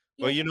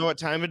 Well, you know what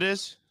time it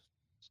is?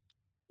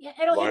 Yeah,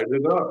 it'll light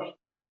it up.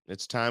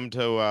 It's time to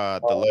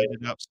the light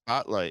it up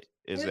spotlight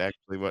is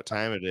actually what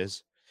time it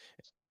is.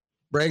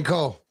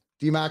 Branco,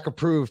 DMAC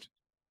approved.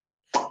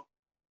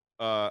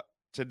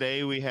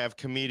 Today we have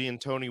comedian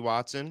Tony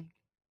Watson.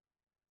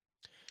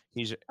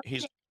 He's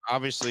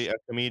obviously a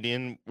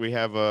comedian. We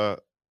have a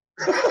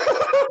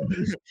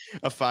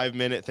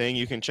 5-minute thing.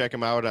 You can check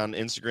him out on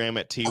Instagram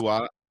at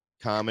TWatt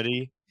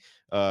Comedy.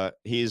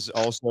 He's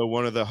also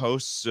one of the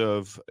hosts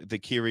of the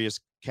Curious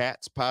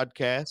Cats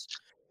podcast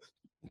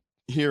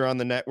here on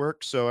the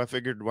network. So I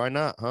figured, why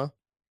not, huh?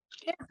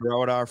 Yeah.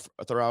 Throw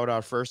out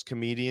our first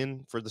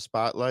comedian for the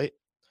spotlight.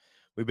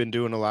 We've been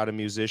doing a lot of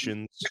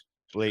musicians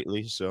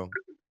lately, so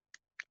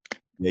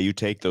yeah, you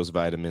take those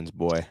vitamins,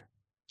 boy.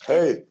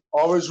 Hey,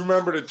 always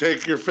remember to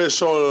take your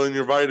fish oil and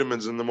your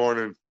vitamins in the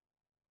morning.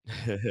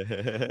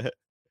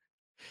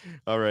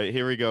 All right,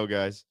 here we go,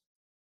 guys.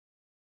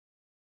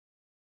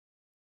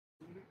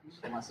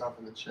 Shoot myself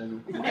in the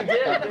chin.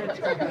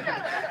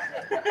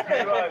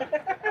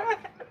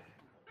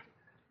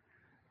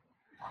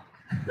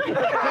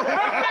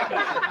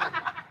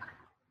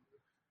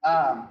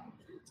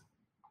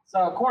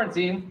 So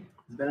quarantine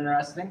has been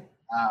interesting.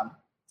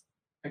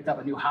 Picked up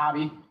a new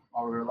hobby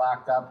while we were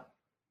locked up.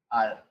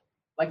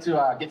 Like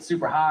to get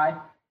super high and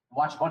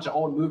watch a bunch of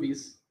old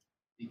movies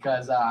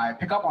because I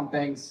pick up on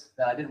things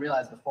that I didn't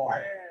realize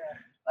before.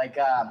 Like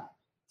I was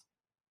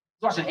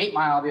watching 8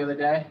 Mile the other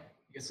day.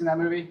 You guys seen that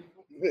movie?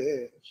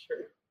 Yeah,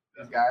 sure.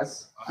 These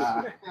guys.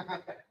 No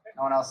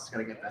one else is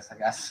gonna get this, I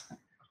guess.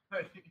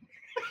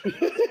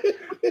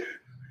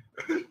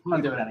 I'm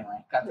gonna do it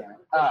anyway. God damn it.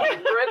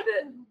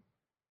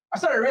 I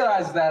started to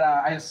realize that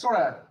I sort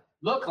of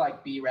look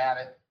like B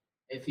Rabbit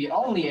if he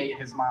only ate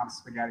his mom's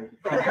spaghetti.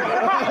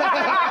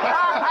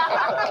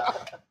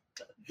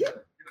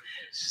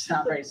 She's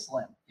not very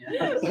slim, you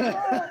know?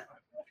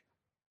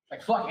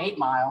 Like fuck 8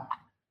 Mile.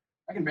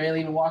 I can barely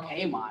even walk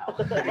a mile.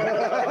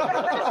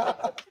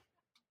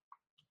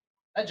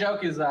 That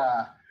joke is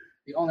the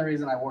only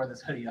reason I wore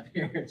this hoodie up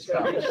here.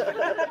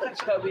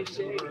 Chubby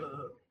shake.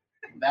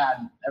 That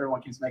and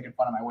everyone keeps making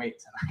fun of my weight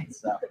tonight,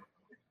 so I'm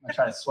gonna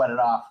try to sweat it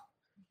off.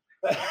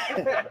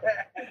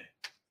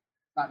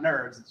 Not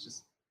nerves, it's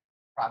just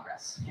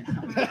progress, you know.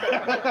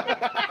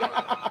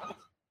 I was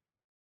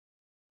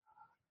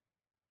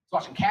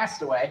watching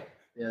Castaway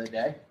the other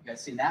day. You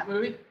guys seen that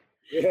movie?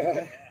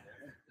 Yeah.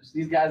 Just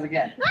these guys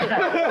again.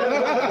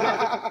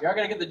 You're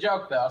gonna get the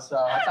joke though,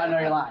 so that's how I know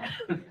you're lying.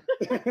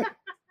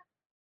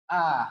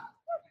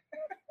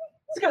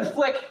 It's a good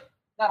flick.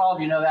 Not all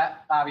of you know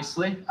that,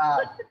 obviously.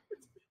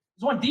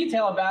 There's one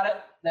detail about it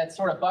that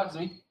sort of bugs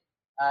me,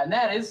 and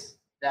that is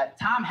that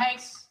Tom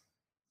Hanks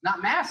not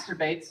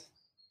masturbates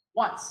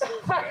once.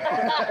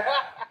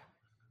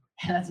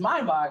 And that's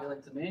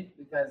mind-boggling to me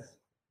because,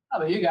 I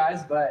don't know about you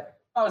guys, but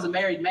if I was a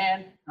married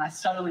man and I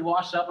suddenly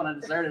washed up on a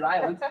deserted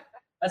island,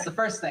 that's the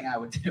first thing I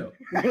would do.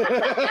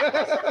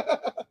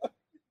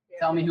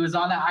 Tell me he was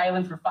on that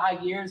island for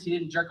 5 years, he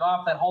didn't jerk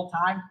off that whole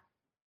time.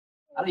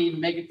 I didn't even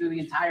make it through the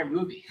entire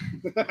movie.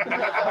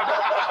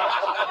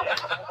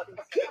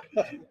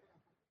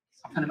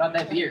 Something about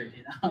that beard,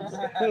 you know?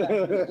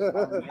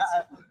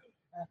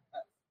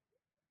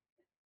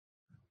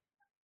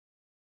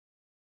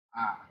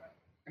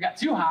 I got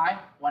too high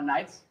one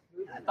night,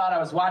 and I thought I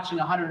was watching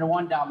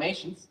 101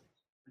 Dalmatians.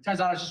 It turns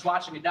out I was just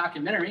watching a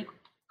documentary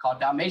called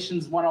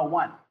Dalmatians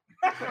 101.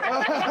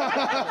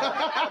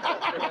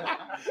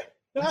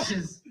 Which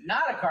is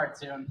not a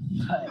cartoon,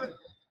 but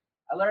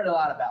I learned a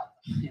lot about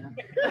them, you know?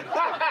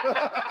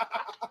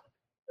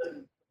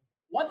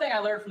 One thing I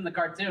learned from the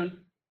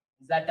cartoon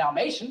is that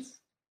Dalmatians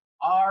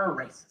are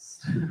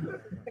racist.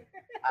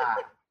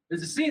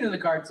 There's a scene in the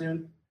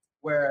cartoon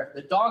where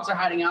the dogs are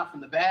hiding out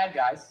from the bad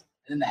guys,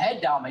 and then the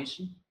head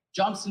Dalmatian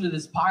jumps into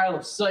this pile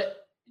of soot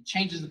and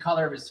changes the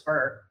color of his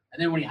fur.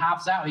 And then when he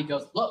hops out, he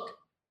goes, "Look,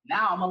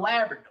 now I'm a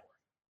Labrador."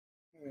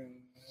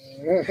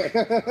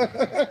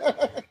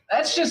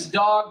 That's just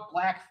dog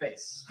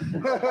blackface.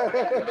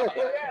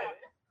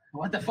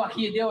 What the fuck are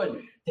you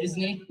doing,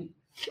 Disney?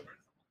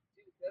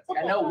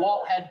 I know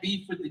Walt had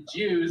beef with the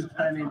Jews,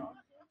 but I mean,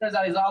 turns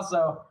out he's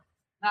also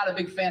not a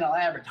big fan of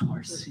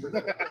Labradors.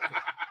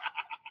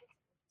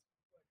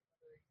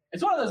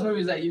 It's one of those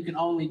movies that you can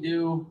only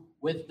do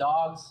with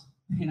dogs,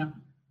 you know?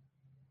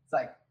 It's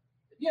like,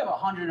 if you have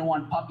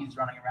 101 puppies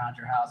running around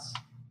your house,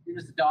 you're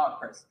just a dog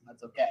person.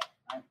 That's okay,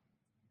 right?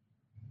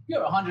 If you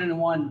have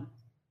 101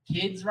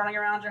 kids running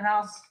around your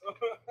house,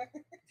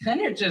 then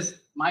you're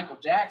just Michael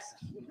Jackson.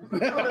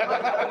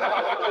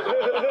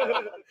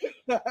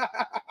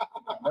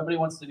 Nobody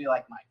wants to be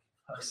like Mike.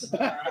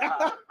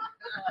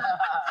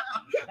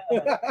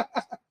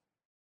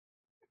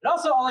 It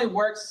also only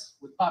works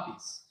with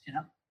puppies, you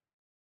know?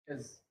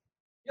 Because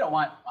you don't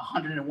want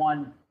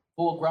 101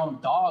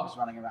 full-grown dogs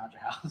running around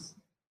your house.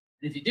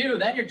 And if you do,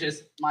 then you're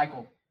just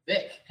Michael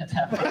Vick at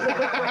that point.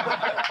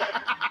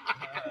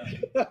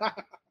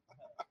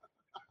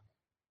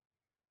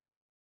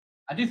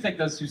 I do think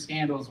those two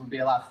scandals would be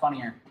a lot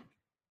funnier.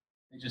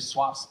 They just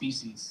swap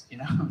species, you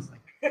know? It's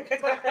like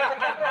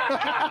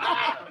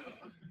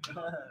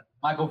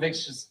Michael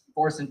Vick's just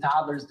forcing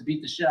toddlers to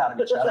beat the shit out of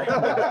each other.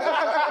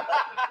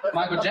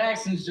 Michael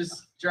Jackson's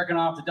just jerking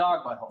off the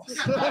dog buttholes.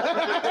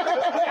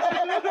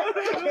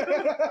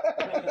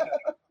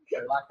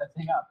 Better lock that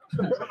thing up.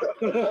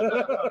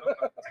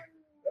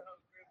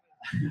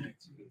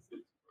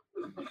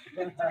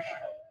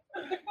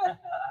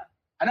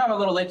 I know I'm a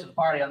little late to the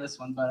party on this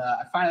one, but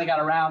I finally got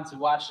around to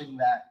watching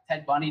that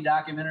Ted Bundy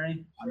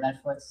documentary on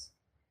Netflix.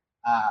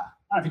 I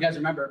don't know if you guys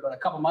remember, but a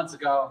couple months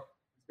ago,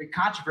 there's a big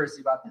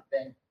controversy about that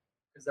thing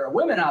because there are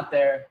women out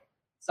there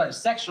started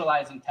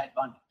sexualizing Ted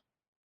Bundy.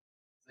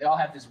 They all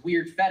have this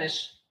weird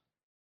fetish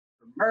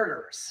for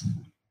murderers.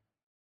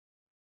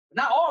 But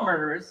not all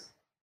murderers,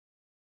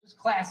 just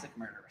classic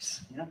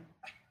murderers, you know?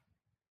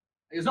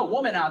 There's no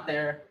woman out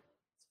there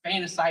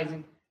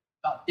fantasizing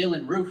about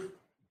Dylan Roof.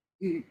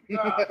 In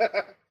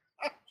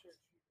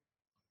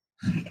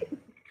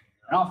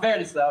all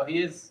fairness, though,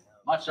 he is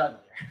much uglier.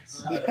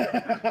 So. He's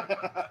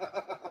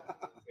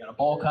got a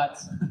bowl cut.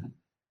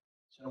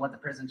 Should have went to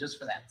prison just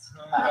for that.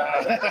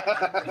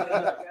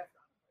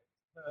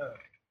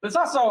 But it's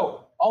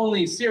also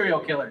only serial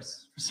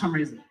killers for some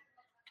reason.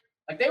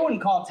 Like they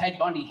wouldn't call Ted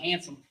Bundy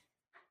handsome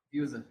if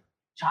he was a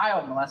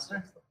child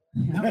molester.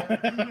 You know?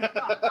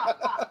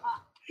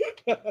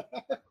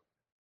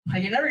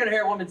 Like, you're never gonna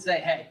hear a woman say,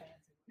 "Hey,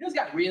 you just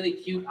got really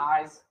cute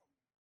eyes."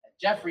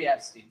 Jeffrey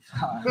Epstein.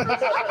 You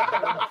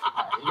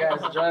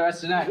guys enjoy the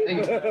rest of the night.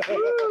 Thank you.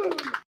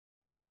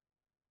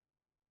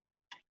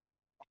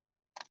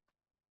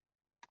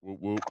 Whoop,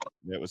 whoop.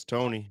 That was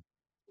Tony.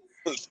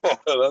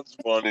 That's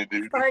funny,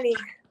 dude. Funny.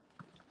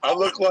 I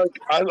look like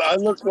I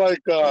look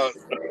like I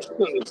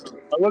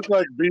look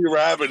like B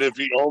Rabbit if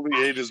he only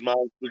ate his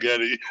mom's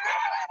spaghetti.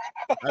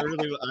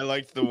 I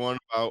liked the one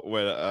about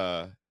when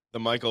the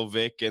Michael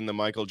Vick and the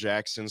Michael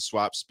Jackson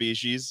swap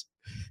species.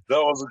 That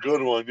was a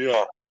good one,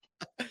 yeah.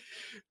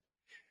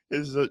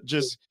 is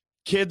just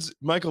kids.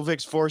 Michael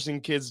Vick's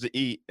forcing kids to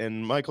eat,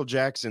 and Michael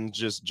Jackson's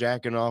just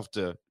jacking off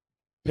to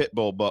pit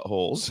bull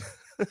buttholes.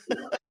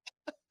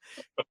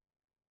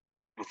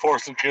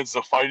 Forcing kids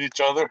to fight each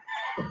other.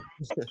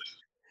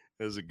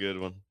 That was a good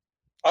one.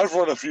 I've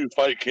run a few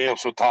fight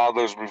camps with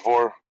toddlers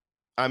before.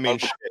 I mean,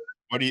 shit.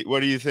 What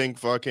do you think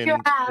fucking You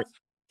have.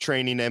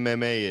 training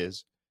MMA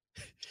is?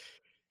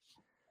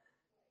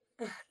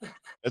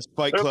 That's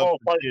Fight Pit Club. bull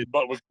for fight, kids.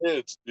 but with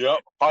kids. Yep,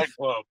 fight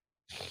club.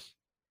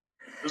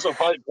 There's a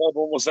fight club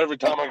almost every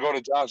time I go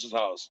to Josh's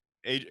house.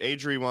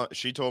 Adri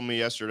she told me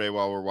yesterday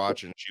while we're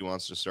watching, she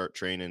wants to start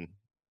training.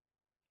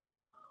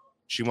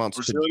 She wants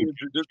to Brazilian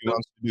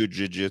do jiu-jitsu?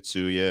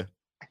 jiu-jitsu, yeah.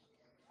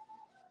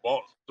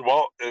 Well,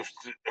 if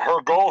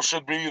her goal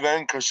should be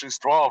then, because she's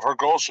 12, her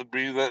goal should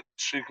be that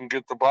she can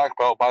get the black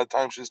belt by the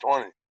time she's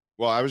 20.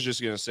 Well, I was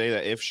just gonna say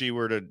that if she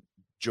were to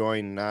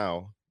join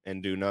now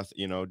and do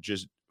nothing,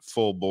 just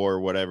full bore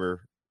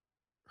whatever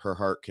her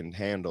heart can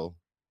handle,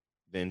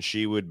 then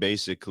she would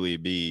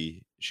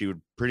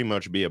pretty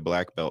much be a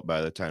black belt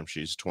by the time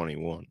she's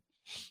 21.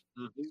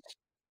 Mm-hmm.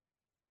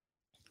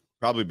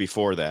 Probably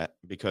before that,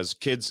 because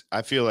kids,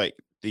 I feel like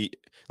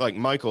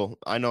Michael,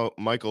 I know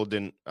Michael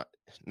didn't,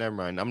 never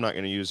mind. I'm not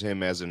going to use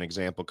him as an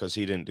example because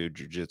he didn't do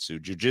jujitsu.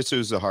 Jujitsu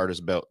is the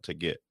hardest belt to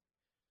get.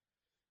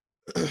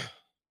 The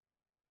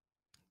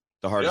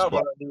hardest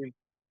belt. But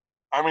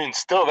I mean,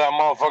 still that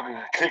motherfucker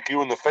can kick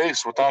you in the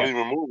face without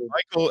even moving.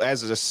 Michael,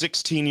 as a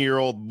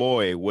 16-year-old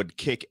boy, would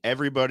kick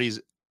every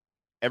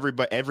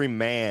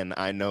man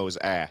I know's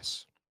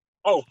ass.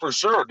 Oh, for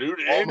sure,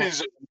 dude. And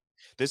this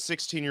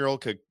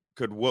 16-year-old could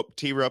whoop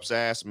T-Rup's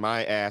ass,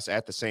 my ass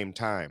at the same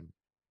time.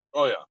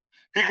 Oh yeah,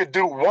 he could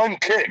do one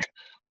kick,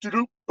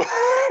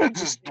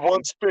 just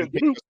one spin,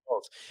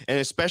 and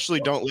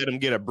especially don't let him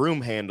get a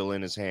broom handle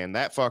in his hand.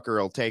 That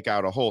fucker will take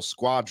out a whole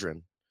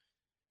squadron.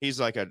 He's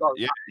like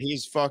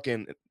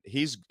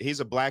he's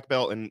a black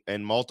belt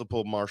in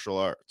multiple martial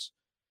arts.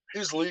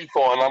 He's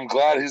lethal, and I'm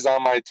glad he's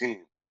on my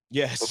team.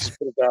 Yes, let's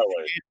put it that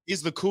way.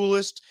 He's the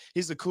coolest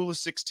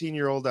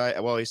 16-year-old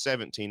he's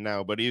 17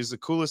 now, but he's the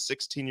coolest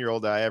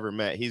 16-year-old I ever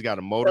met. He's got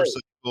a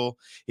motorcycle.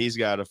 He's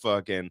got a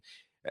fucking,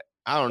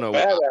 I don't know,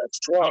 badass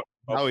truck.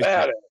 How he's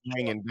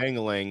banging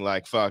dangling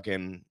like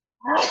fucking,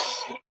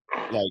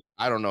 like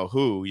I don't know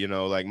who,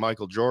 like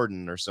Michael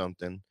Jordan or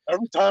something.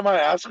 Every time I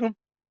ask him,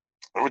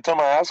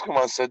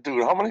 I said,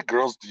 dude, how many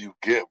girls do you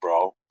get,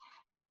 bro?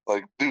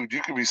 Like, dude,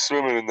 you could be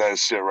swimming in that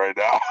shit right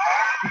now.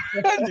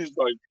 And he's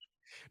like,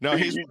 no,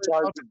 he's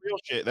about the real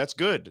shit. That's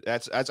good. I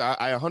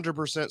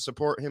 100%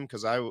 support him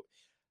because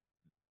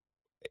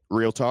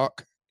real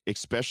talk,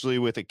 especially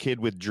with a kid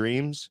with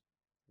dreams,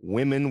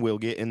 women will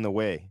get in the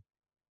way.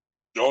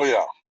 Oh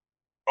yeah,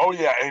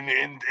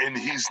 and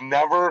he's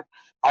never.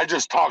 I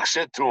just talk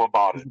shit to him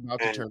about it. He's about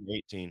to turn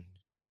 18.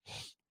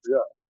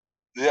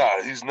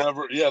 Yeah, he's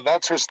never. Yeah,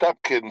 that's her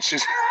stepkid, and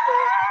she's.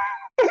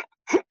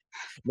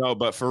 No,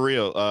 but for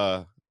real,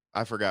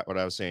 I forgot what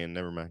I was saying.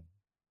 Never mind.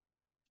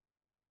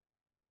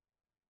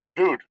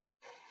 Dude,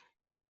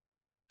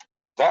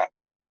 the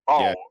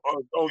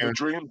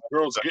dreams,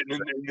 girls getting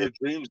in your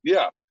dreams.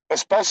 Yeah,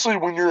 especially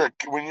when you're a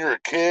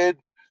kid,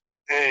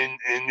 and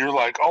you're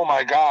like, oh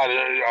my god,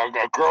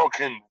 a girl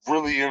can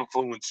really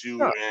influence you.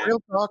 Yeah,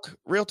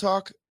 real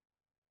talk.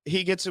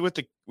 He gets it with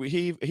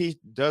he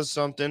does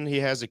something. He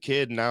has a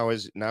kid now.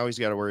 He's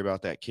got to worry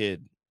about that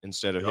kid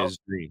instead of his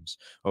dreams.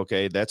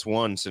 Okay, that's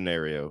one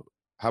scenario.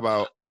 How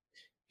about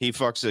he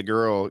fucks a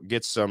girl,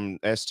 gets some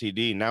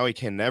STD. Now he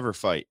can never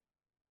fight.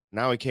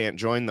 Now he can't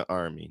join the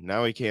army.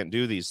 Now he can't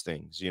do these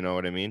things. You know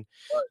what I mean?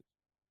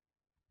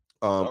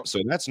 Right. So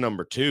that's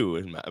number 2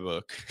 in my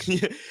book.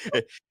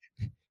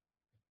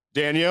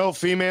 Danielle,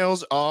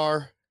 females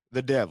are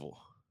the devil.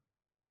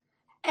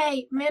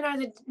 Hey, men are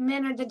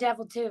the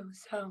devil too.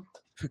 So.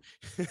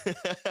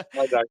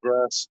 I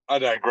digress,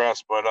 but I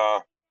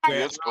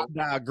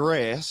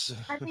digress.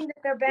 I think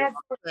that they're bad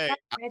for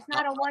it's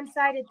not a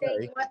one-sided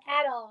thing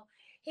at all.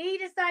 He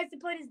decides to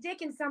put his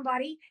dick in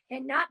somebody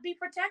and not be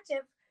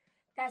protective.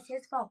 That's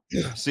his fault.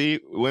 See,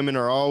 women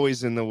are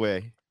always in the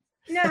way.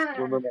 No.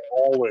 Women are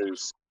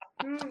always.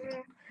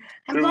 Mm-hmm.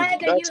 Dude,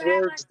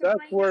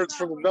 that's words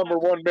from the number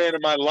 1 man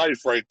in my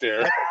life right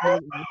there.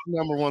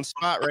 Number 1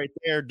 spot right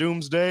there,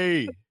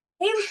 Doomsday.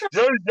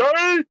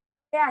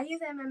 Yeah,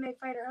 he's an MMA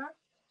fighter, huh?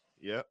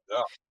 Yep.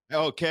 Yeah.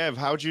 Oh, Kev,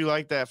 how'd you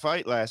like that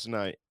fight last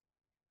night?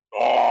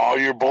 Oh,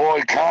 your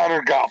boy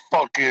Connor got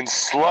fucking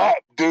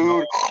slapped,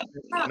 dude.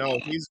 No,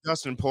 he's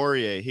Dustin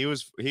Poirier.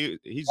 He's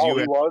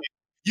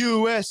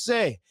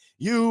USA.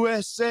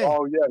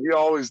 Oh yeah, he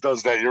always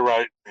does that. You're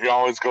right. He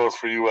always goes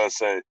for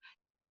USA.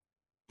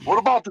 What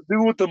about the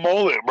dude with the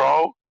mullet,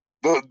 bro?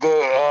 In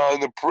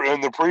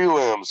the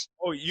prelims.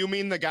 Oh, you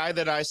mean the guy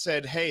that I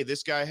said, hey,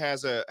 this guy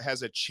has a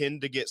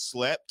chin to get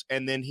slept,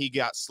 and then he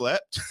got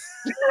slept?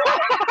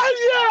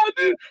 Yeah,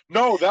 dude.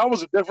 No, that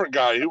was a different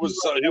guy. He was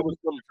a different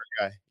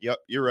guy. Yep,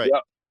 you're right.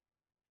 Yep.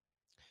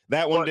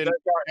 That one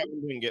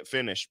didn't get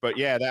finished, but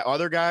yeah, that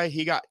other guy,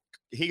 he got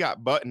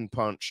button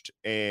punched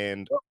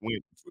and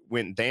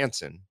went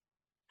dancing.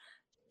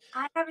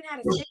 I haven't had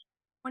a cigarette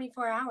in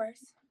 24 hours.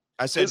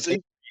 I said, His,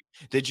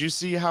 did you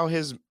see how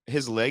his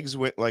legs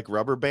went like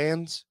rubber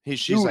bands?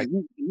 She's dude, like,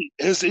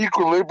 his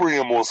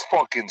equilibrium was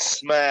fucking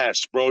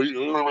smashed, bro.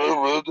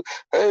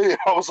 Hey,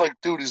 I was like,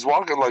 dude, he's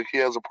walking like he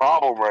has a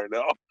problem right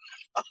now.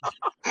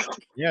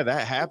 yeah,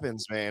 that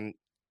happens, man.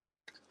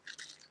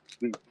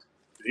 Dude,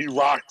 he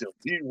rocked him.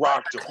 He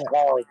rocked him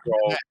hard, bro.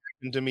 That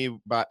happened to me,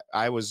 but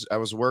I was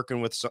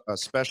working with a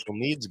special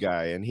needs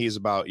guy, and he's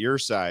about your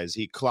size.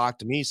 He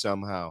clocked me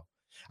somehow.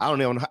 I don't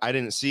know. I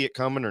didn't see it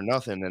coming or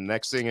nothing. And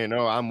next thing I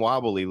know, I'm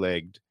wobbly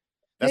legged.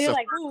 And you're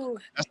like, ooh,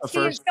 that's the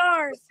seeing first.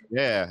 stars.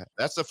 Yeah,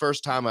 that's the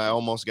first time I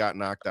almost got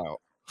knocked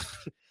out.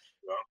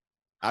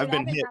 I've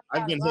been hit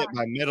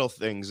by metal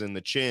things in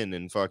the chin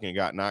and fucking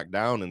got knocked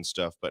down and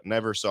stuff, but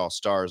never saw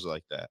stars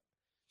like that.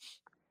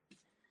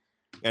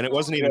 And it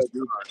wasn't even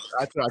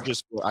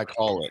stars. I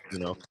call it, you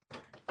know.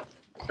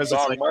 Because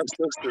it's like my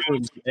sister,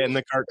 in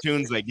the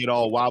cartoons, they get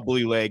all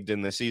wobbly legged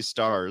and they see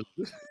stars.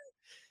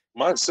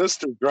 My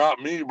sister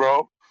dropped me,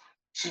 bro.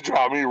 She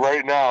dropped me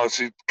right now.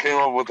 She came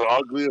up with the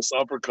ugliest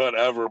uppercut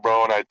ever,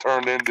 bro, and I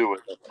turned into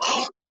it.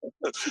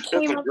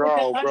 Hit the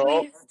ground,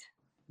 bro.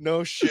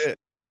 No shit.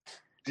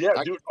 Yeah,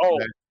 dude.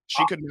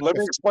 She could. Let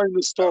me explain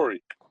the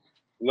story.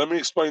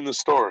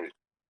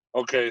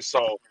 Okay,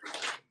 so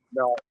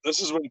now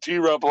this is when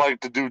T-Rep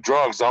liked to do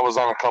drugs. I was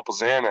on a couple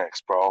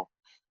Xanax, bro,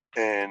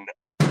 and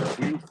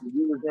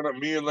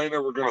me and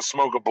Lena were gonna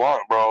smoke a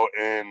blunt, bro,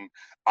 and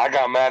I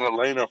got mad at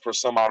Lena for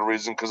some odd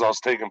reason because I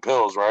was taking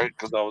pills, right?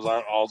 Because I was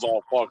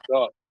all fucked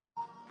up.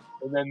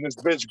 And then this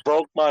bitch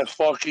broke my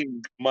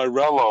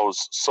Relos,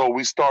 so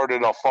we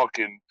started a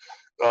fucking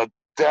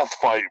death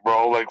fight,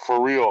 bro. Like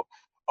for real.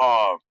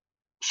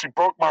 She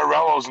broke my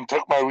Relos and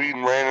took my weed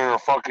and ran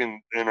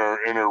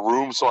in her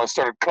room. So I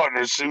started cutting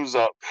her shoes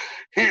up,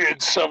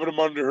 and shoving them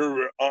under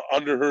her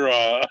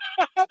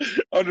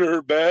under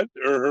her bed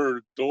or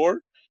her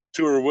door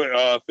to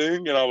her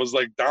thing. And I was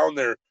like down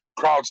there,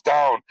 crouched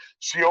down.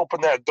 She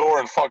opened that door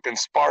and fucking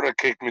Sparta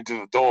kicked me to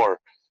the door.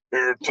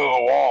 To the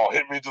wall,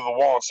 hit me to the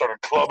wall, and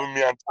started clubbing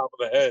me on top of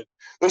the head.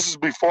 This is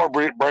before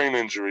brain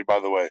injury, by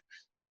the way.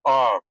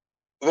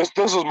 This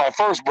is my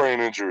first brain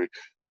injury.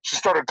 She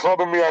started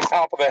clubbing me on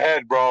top of the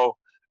head, bro,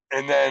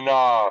 and then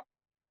I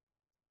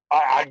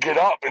get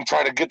up and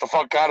try to get the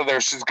fuck out of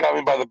there. She's got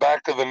me by the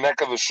back of the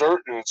neck of the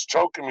shirt, and it's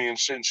choking me and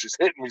shit, and she's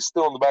hitting me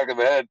still in the back of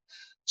the head.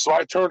 So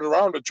I turned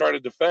around to try to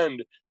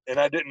defend, and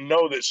I didn't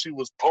know that she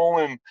was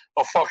pulling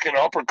a fucking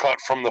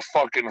uppercut from the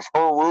fucking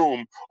her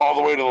room all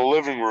the way to the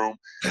living room,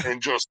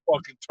 and just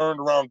fucking turned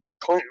around,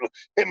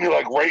 hit me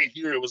like right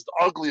here. It was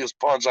the ugliest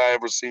punch I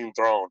ever seen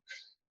thrown.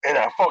 And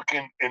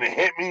it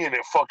hit me, and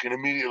it fucking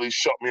immediately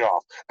shut me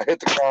off. I hit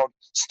the ground,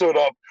 stood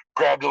up,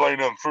 grabbed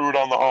Elena, and threw it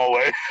on the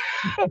hallway.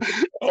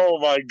 Oh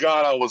my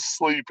God, I was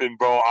sleeping,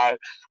 bro. I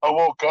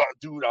woke up,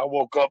 dude. I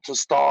woke up to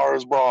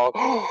stars, bro.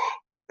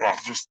 I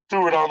just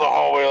threw it on the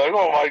hallway, like,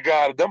 oh my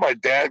God. Then my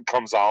dad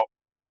comes out.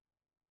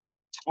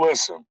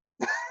 Listen,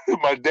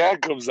 my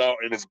dad comes out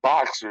in his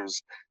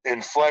boxers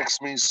and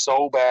flexed me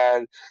so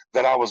bad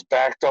that I was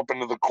backed up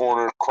into the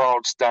corner,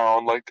 crouched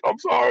down, like, I'm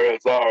sorry.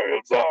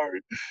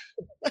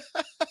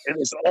 In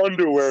his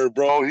underwear,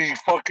 bro. He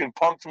fucking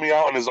punked me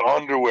out in his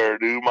underwear,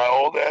 dude. My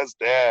old ass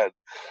dad.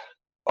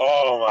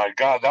 Oh my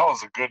God, that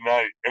was a good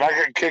night. And I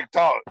got kicked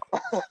out.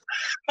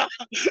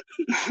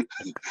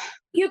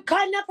 You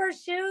cutting up her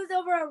shoes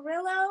over a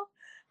Rillo?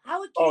 I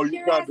would kick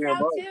your ass out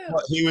too.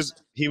 Well,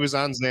 he was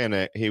on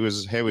Xanax. He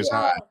was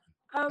high.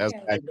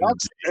 Okay.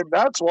 And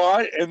that's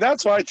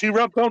why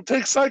T-Rep don't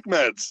take psych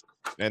meds.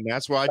 And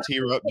that's why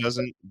T-Rep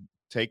doesn't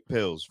take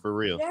pills, for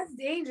real. That's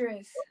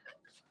dangerous.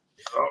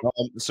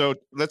 So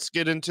let's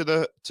get into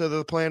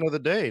the plan of the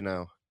day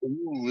now.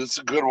 Ooh, it's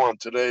a good one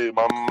today.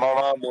 My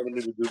mom wanted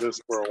me to do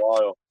this for a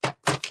while.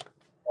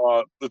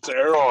 It's an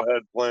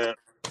Arrowhead plant.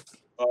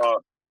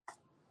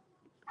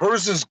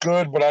 Hers is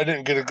good, but I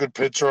didn't get a good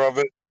picture of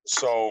it.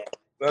 So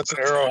that's an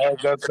Arrowhead.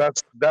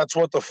 That's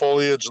what the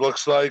foliage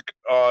looks like.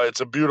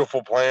 It's a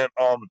beautiful plant.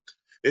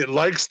 It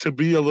likes to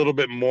be a little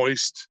bit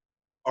moist.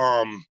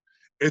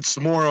 It's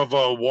more of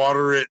a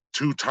water it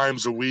 2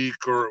 times a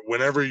week, or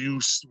whenever you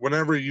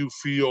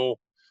feel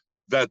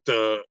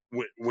that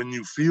when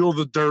you feel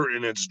the dirt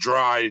and it's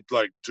dry,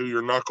 like to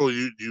your knuckle,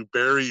 you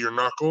bury your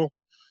knuckle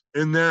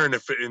in there, and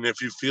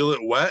if you feel it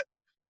wet,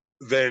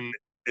 then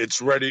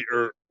it's ready.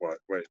 Or what?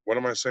 Wait, what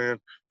am I saying?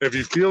 If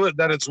you feel it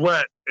that it's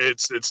wet,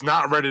 it's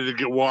not ready to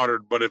get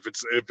watered. But if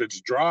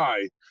it's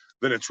dry,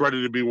 then it's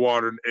ready to be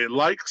watered. It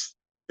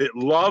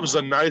loves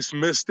a nice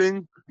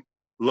misting.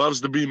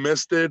 Loves to be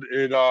misted.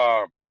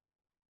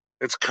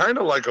 It's kind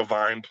of like a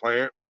vine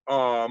plant.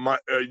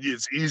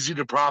 It's easy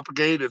to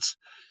propagate.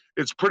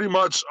 It's pretty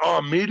much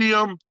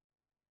medium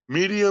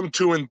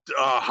to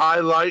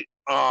highlight.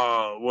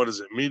 What is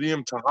it?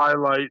 Medium to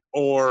highlight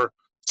or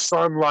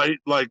sunlight,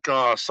 like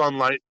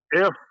sunlight.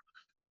 If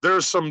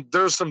there's some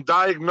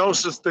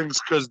diagnosis things,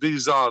 because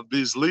these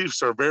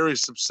leaves are very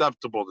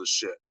susceptible to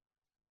shit.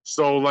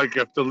 So like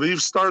if the leaf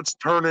starts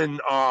turning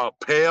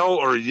pale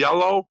or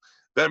yellow,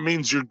 that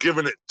means you're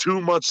giving it too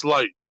much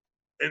light.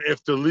 and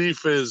if the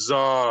leaf is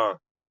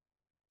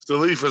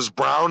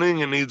browning,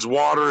 it needs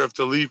water. If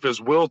the leaf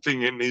is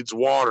wilting, it needs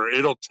water.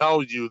 It'll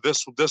tell you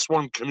this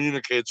one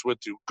communicates with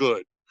you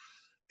good.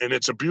 And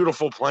it's a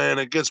beautiful plant.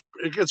 It gets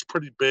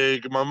pretty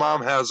big. My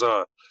mom has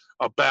a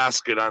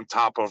basket on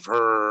top of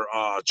her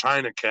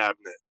china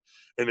cabinet,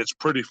 and it's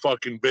pretty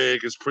fucking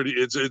big. It's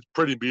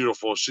pretty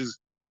beautiful. She's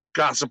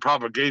got some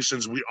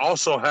propagations. We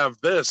also have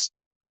this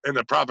in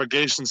the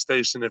propagation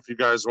station if you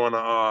guys want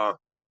to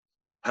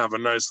have a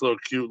nice little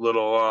cute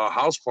little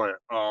house plant.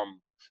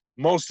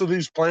 Most of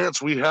these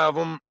plants we have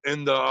them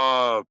in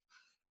the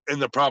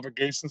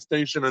propagation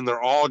station, and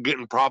they're all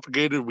getting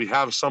propagated. We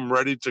have some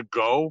ready to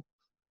go.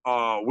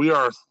 We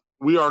are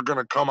going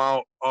to come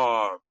out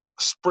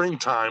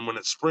springtime when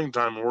it's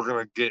springtime, and we're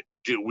going to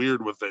get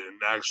weird with it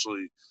and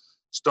actually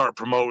start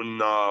promoting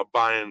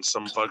buying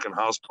some fucking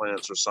house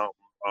plants or something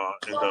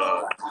in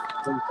the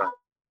springtime.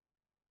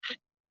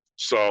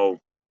 So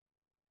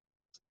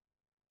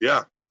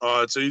yeah,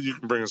 so you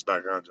can bring us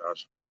back on,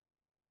 Josh.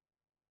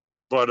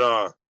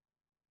 But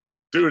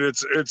dude,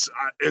 it's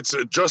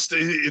just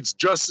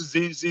as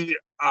easy.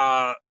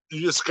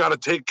 You just got to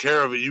take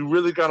care of it. You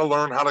really got to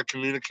learn how to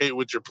communicate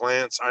with your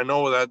plants. I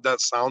know that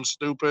sounds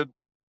stupid,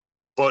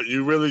 but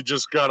you really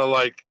just got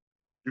to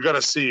you got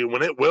to see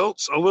when it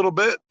wilts a little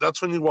bit.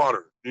 That's when you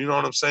water. You know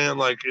what I'm saying?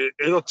 Like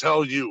it'll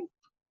tell you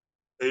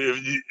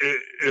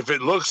if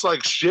it looks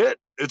like shit.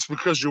 It's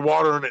because you're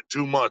watering it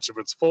too much. If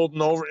it's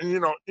folding over, and you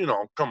know,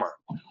 come on.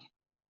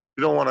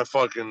 You don't want to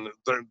fucking.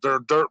 They're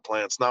dirt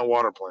plants, not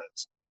water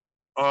plants.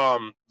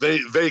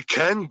 They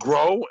can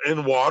grow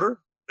in water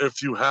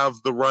if you have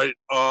the right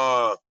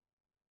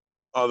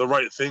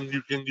thing.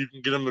 You can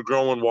get them to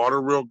grow in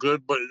water real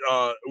good. But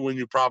when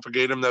you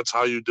propagate them, that's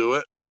how you do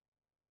it.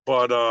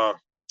 But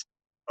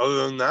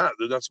other than that,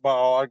 dude, that's about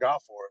all I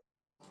got for it.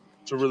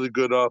 It's a really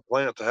good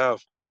plant to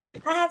have.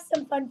 I have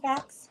some fun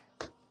facts.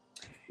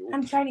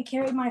 I'm trying to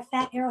carry my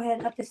fat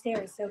arrowhead up the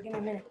stairs, so give me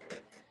a minute.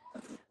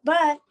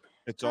 But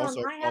It's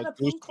also I have a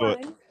goose pink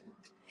foot. one.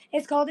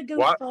 It's called a goose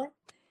What? foot.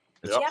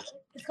 Yep.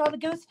 It's called a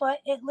goose foot.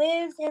 It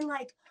lives in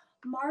like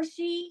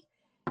marshy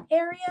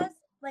areas,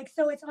 like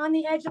so it's on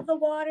the edge of the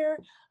water,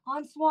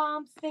 on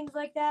swamps, things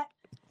like that.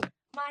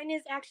 Mine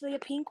is actually a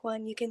pink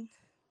one. You can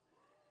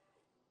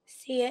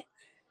see it.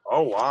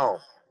 Oh wow.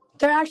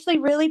 They're actually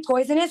really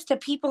poisonous to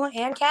people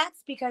and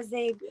cats because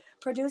they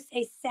produce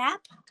a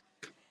sap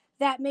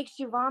that makes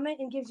you vomit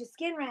and gives you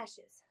skin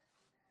rashes.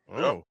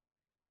 Oh,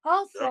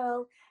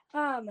 Also,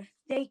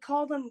 they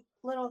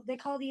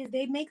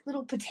make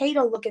little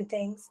potato looking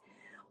things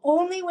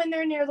only when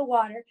they're near the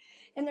water,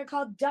 and they're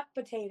called duck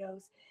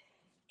potatoes.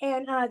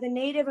 And the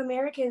Native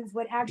Americans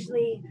would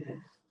actually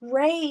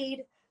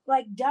raid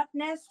like duck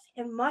nests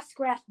and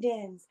muskrat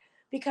dens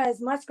because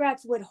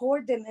muskrats would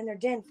hoard them in their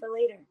den for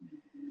later.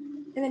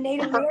 And the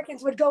Native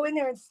Americans would go in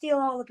there and steal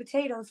all the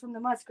potatoes from the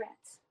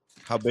muskrats.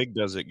 how big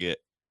does it get?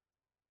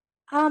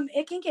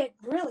 It can get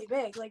really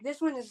big. Like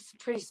this one is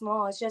pretty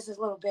small. It's just this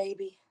little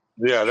baby.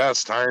 Yeah,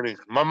 that's tiny.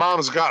 My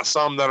mom's got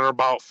some that are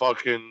about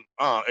fucking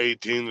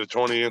 18 to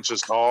 20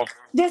 inches tall.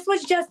 This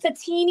was just a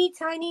teeny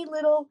tiny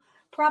little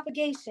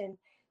propagation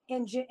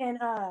in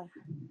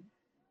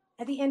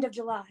at the end of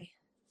July,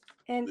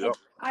 and Yep.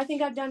 I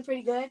think I've done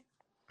pretty good.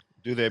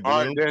 Do they All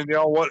right, bloom?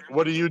 Danielle,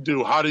 what do you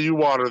do? How do you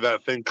water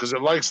that thing? Because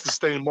it likes to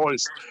stay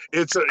moist.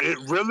 It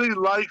really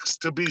likes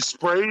to be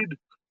sprayed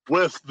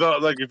with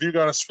if you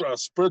got a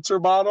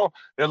spritzer bottle,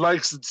 it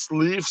likes its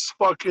leaves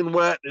fucking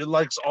wet. It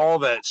likes all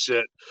that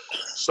shit.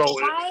 So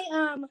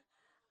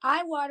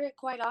I water it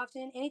quite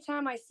often.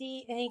 Anytime I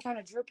see any kind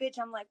of droopage,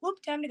 I'm like,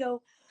 whoop, time to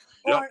go.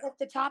 Yep. Or if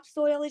the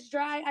topsoil is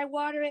dry, I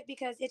water it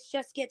because it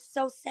just gets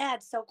so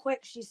sad so quick.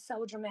 She's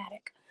so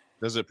dramatic.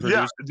 Does it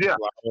produce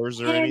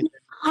flowers or anything?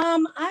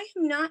 I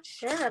am not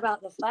sure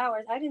about the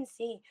flowers. I didn't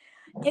see.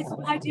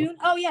 I do.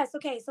 Oh yes,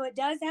 okay. So it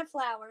does have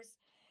flowers,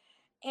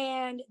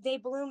 and they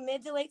bloom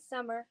mid to late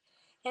summer,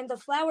 and the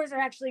flowers are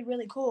actually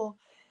really cool.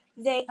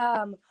 They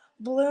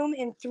bloom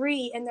in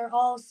 3, and they're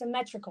all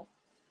symmetrical.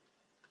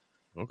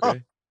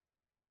 Okay.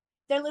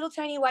 They're little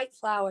tiny white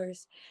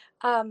flowers,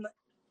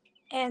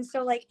 and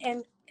so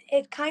and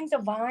it kinds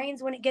of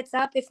vines when it gets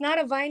up. It's not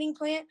a vining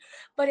plant,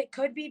 but it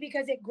could be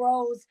because it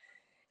grows.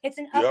 It's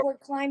an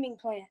upward climbing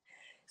plant.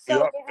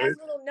 So it has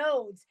little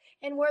nodes.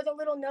 And where the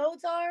little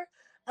nodes are,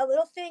 a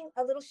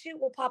little shoot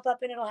will pop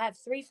up and it'll have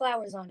 3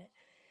 flowers on it.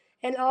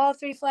 And all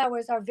 3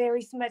 flowers are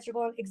very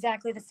symmetrical,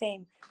 exactly the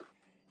same.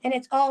 And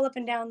it's all up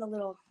and down the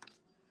little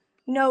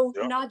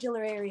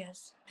nodular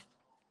areas.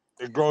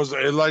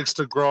 it likes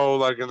to grow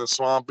like in the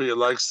swampy, it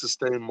likes to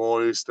stay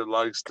moist,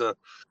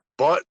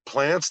 but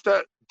plants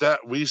that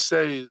we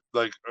say,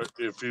 like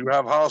if you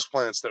have house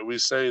plants that we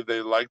say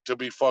they like to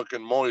be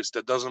fucking moist,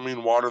 that doesn't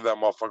mean water that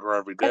motherfucker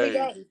every day.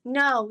 Every day.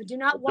 No, do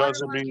not water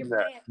your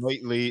plants.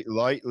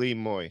 Lightly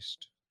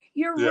moist.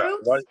 Your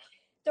roots,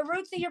 the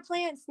roots of your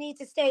plants need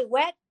to stay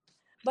wet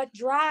but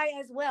dry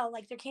as well.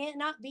 Like there can't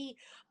not be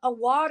a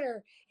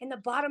water in the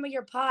bottom of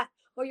your pot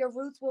or your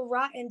roots will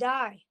rot and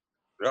die.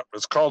 Yep,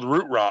 it's called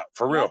root rot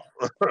for real.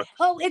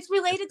 Oh, it's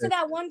related to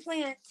that one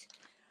plant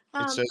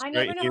says I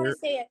never right know how to here,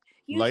 say it.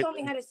 You light- told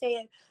me how to say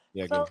it.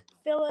 Yeah, go.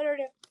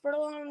 Philodendron.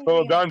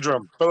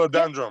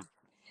 Philodendron.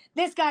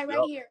 This guy right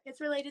Yep. here. It's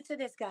related to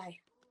this guy.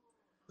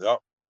 Yep.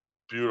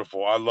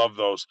 Beautiful. I love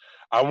those.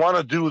 I want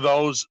to do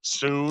those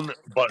soon,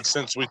 but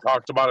since we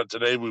talked about it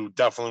today, we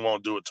definitely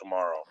won't do it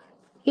tomorrow.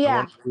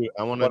 Yeah.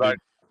 I want to But do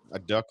a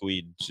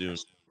duckweed soon.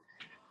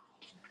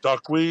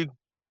 Duckweed.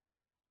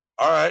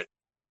 All right.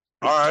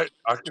 I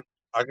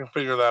can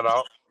figure that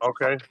out.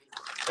 Okay.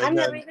 I've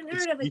never even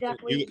heard of a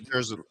duckweed.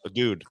 There's a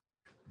dude.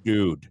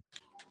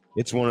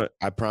 It's one of,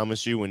 I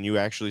promise you, when you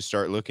actually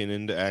start looking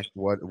into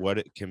what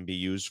it can be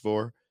used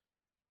for,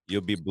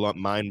 you'll be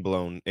mind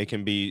blown. It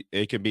can be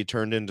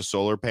turned into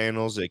solar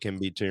panels. It can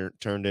be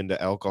turned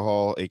into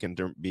alcohol. It can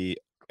be,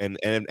 and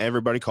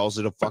everybody calls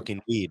it a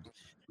fucking weed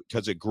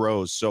because it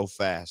grows so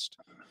fast.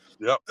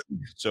 Yep.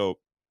 So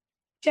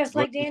just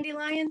like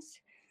dandelions.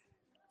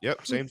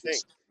 Yep, same thing.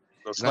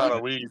 That's not a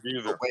weed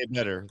either. Way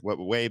better.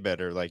 Way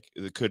better. Like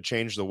it could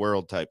change the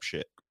world type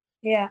shit.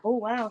 Yeah. Oh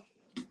wow.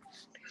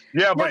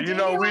 Yeah, No, but you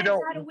know we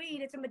don't. Not a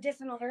weed. It's a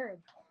medicinal herb.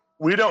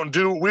 We don't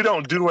do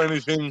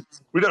anything.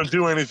 We don't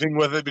do anything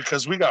with it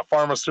because we got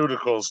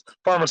pharmaceuticals.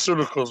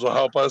 Pharmaceuticals will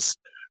help us.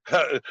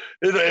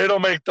 It'll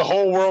make the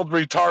whole world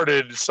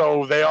retarded,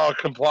 so they all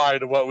comply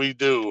to what we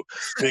do.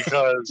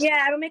 Because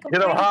yeah, it'll make them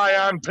get them high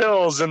on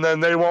pills, and then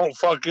they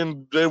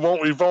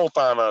won't revolt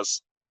on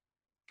us.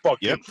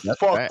 Fucking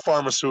fuck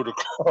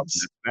pharmaceuticals.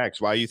 Max,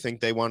 why you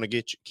think they want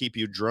to keep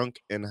you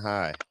drunk and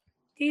high?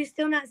 Do you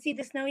still not see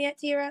the snow yet,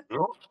 Tira?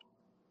 No.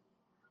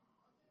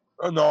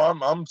 Oh no,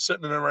 I'm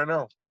sitting in it right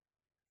now.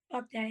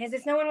 Fuck that. Is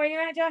it snowing where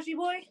you're at, Joshy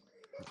boy?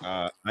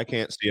 I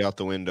can't see out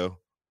the window.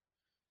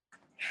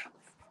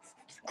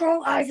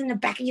 Scroll eyes in the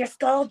back of your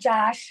skull,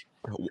 Josh.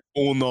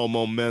 Uno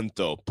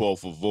momento, por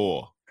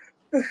favor.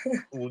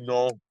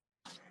 No.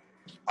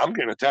 I'm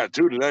getting a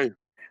tattoo today.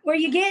 Where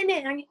you getting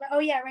it? Oh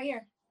yeah, right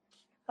here.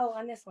 Oh,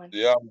 on this one.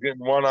 Yeah, I'm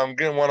getting one on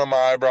my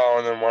eyebrow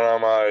and then one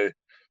on my.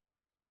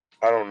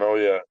 I don't know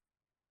yet.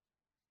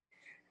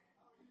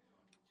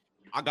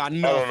 I got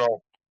nothing. I don't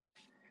know.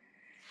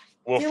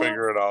 We'll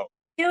figure it out.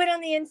 Do it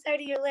on the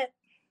inside of your lip,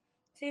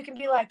 so you can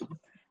be like,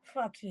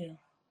 "Fuck you."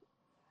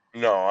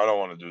 No, I don't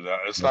want to do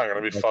that. It's not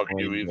gonna be fuck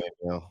you either.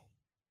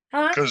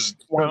 Huh? Because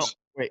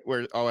wait,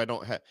 where? Oh, I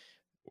don't have.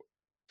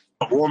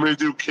 Want me to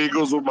do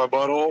Kegels with my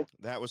butthole?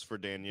 That was for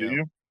Danielle. Do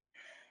you?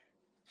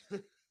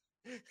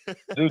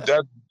 Dude,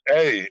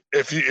 hey,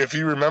 if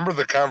you remember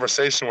the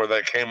conversation where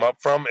that came up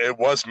from, it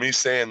was me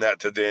saying that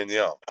to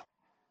Danielle.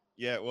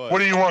 Yeah, it was. What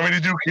do you want me to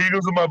do,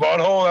 Kegels with my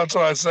butthole? That's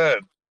what I said.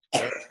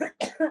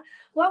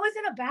 What was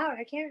it about?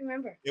 I can't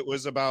remember. It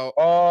was about.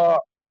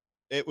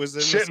 It was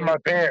in shit in my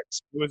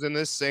pants. It was in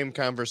this same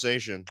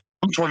conversation.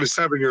 I'm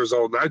 27 years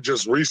old, and I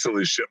just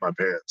recently shit my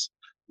pants.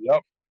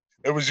 Yep.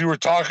 It was, you were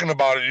talking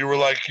about it. You were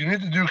like, you need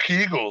to do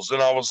Kegels.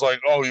 And I was like,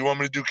 oh, you want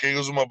me to do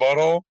Kegels with my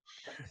butthole?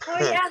 Oh,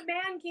 yeah,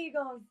 man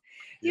Kegels.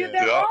 There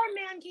are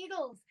man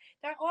Kegels.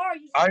 There are.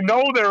 I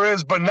know there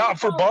is, but not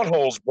for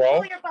buttholes,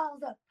 bro. Pull your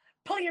balls up.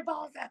 Pull your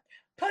balls up.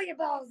 Pull your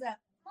balls up.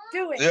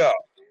 Do it. Yeah.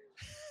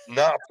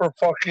 Not for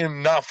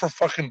fucking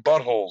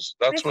buttholes.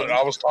 That's what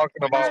I was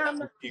talking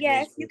about.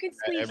 Yes, you can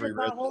squeeze your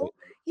butthole.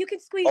 You can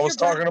squeeze your I was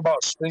talking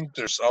about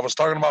sphincters.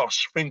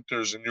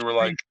 And you were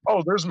like,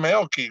 oh, there's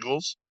male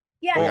Kegels.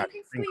 Yeah, you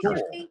can squeeze your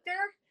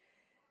sphincter.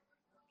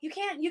 You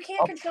can't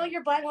control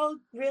your butthole,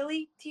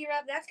 really,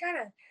 T-Rub. That's kind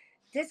of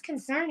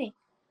disconcerting.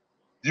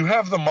 You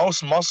have the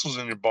most muscles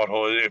in your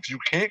butthole. If you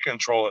can't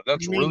control it,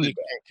 that's really bad.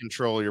 Can't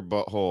control your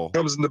butthole.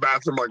 Comes in the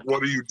bathroom like,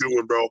 what are you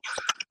doing, bro?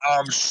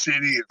 I'm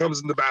shitty.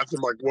 Comes in the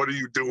bathroom like, what are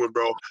you doing,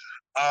 bro?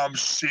 I'm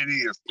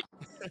shitty.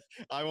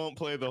 I won't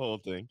play the whole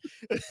thing.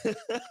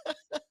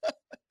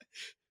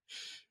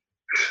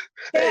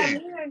 Yeah,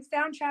 me and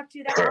Soundtrap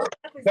too.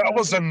 That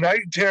was a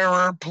night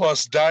terror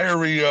plus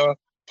diarrhea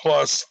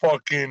plus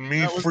fucking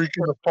me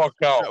freaking the fuck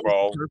out,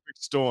 bro.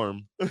 Perfect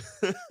storm.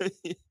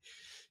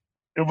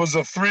 It was a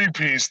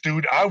 3-piece,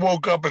 dude. I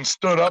woke up and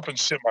stood up and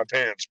shit my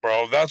pants,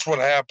 bro. That's what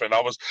happened. I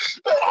was,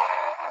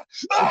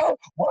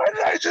 why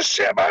did I just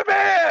shit my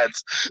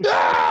pants?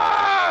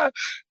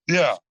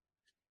 Yeah.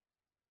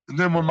 And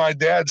then when my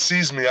dad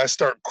sees me, I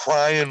start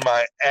crying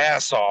my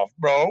ass off,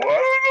 bro. I don't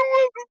know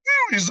what to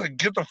do. He's like,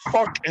 get the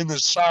fuck in the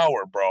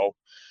shower, bro.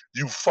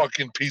 You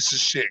fucking piece of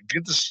shit.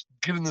 Get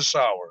in the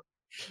shower.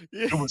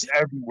 Yeah. It was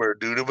everywhere,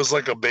 dude. It was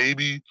like a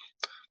baby.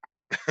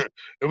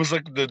 It was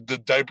like the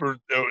diaper.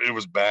 It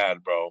was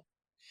bad, bro.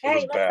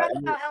 Hey, let's talk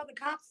about how the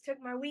cops took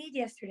my weed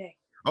yesterday.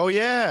 Oh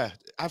yeah,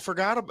 I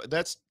forgot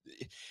about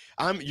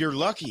you're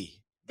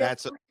lucky.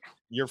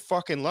 You're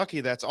fucking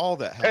lucky. That's all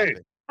that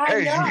happened.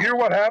 Hey, you hear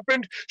what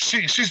happened?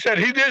 She said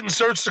he didn't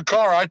search the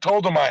car. I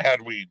told him I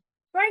had weed.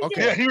 Frank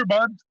okay, yeah, here,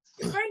 bud.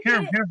 Here's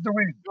the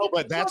weed. No,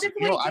 but I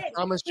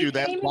promised you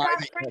that's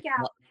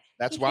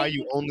why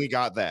you only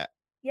got that.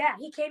 Yeah,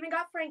 he came and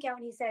got Frank out,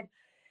 and he said,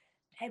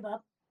 "Hey,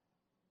 bub,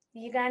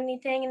 you got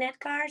anything in that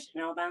car I should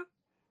know about?"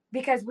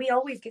 Because we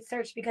always get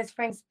searched because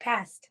Frank's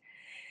passed.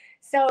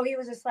 So he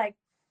was just like,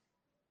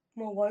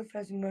 "My wife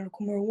has a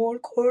medical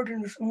marijuana card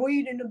and there's some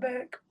weed in the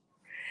back."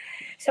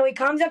 So he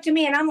comes up to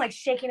me and I'm like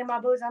shaking in my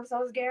boots. I'm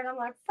so scared. I'm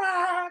like,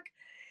 fuck.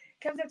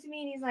 Comes up to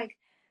me and he's like,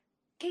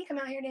 can you come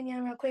out here,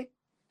 Danielle, real quick?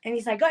 And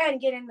he's like, go ahead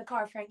and get in the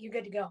car, Frank. You're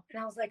good to go. And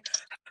I was like,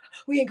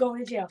 we ain't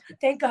going to jail.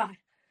 Thank God.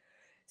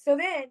 So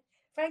then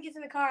Frank gets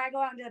in the car. I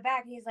go out into the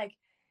back and he's like,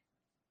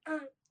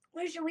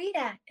 where's your weed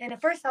at? And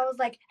at first I was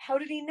like, how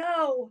did he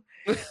know?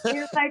 He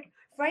was like,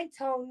 Frank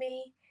told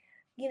me,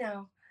 you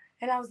know.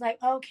 And I was like,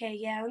 okay,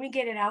 yeah, let me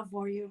get it out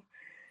for you.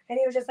 And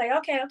he was just like,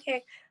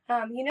 okay.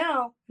 You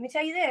know, let me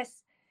tell you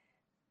this.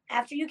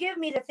 After you give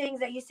me the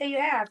things that you say you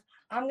have,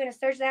 I'm going to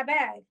search that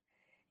bag.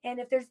 And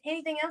if there's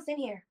anything else in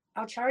here,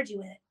 I'll charge you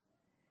with it.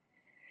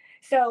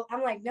 So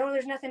I'm like, no,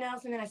 there's nothing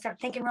else. And then I start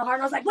thinking real hard.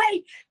 And I was like,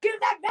 wait, give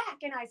that back.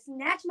 And I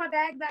snatched my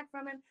bag back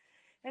from him.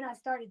 And I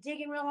started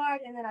digging real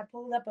hard. And then I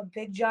pulled up a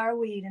big jar of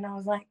weed. And I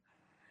was like,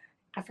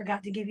 I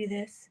forgot to give you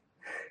this.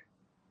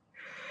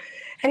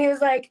 And he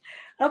was like,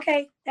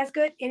 okay, that's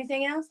good.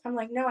 Anything else? I'm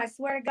like, no, I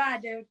swear to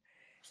God, dude.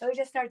 So he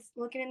just starts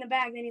looking in the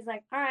bag. Then he's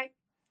like, all right,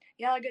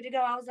 y'all are good to go.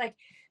 I was like,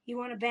 you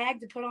want a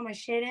bag to put all my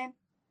shit in?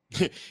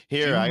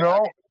 Here, I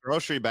got a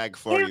grocery bag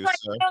for He was you, like,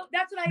 sir. no,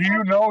 that's what I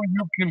You know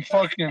you can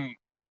fucking,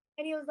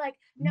 And he was like,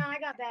 no, I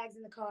got bags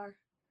in the car.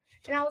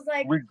 And I was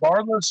like,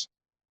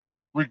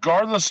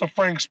 regardless of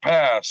Frank's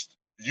past,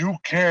 you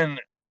can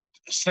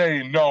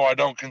say no, I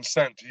don't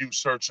consent to you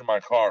searching my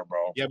car,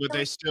 bro. Yeah, but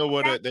they still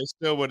would have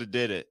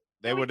did it.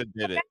 They would have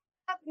did it.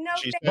 no,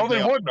 She No, said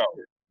they would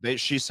know.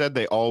 she said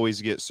they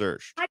always get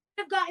searched. I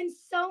could have gotten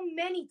so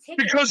many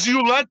tickets. Because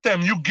you let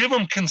them, you give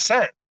them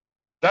consent.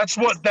 That's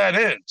what that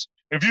is.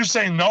 If you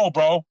say no,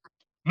 bro,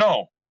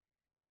 no,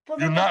 Well,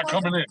 you're then not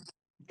coming in.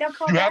 they'll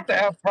call You have back.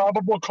 to have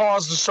probable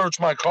cause to search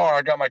my car.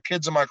 I got my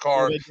kids in my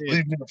car. Well, they did.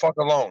 Leave me the fuck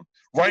alone.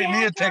 Write me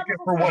had a ticket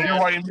probable for what you're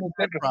cause. writing me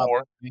a ticket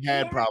for. He He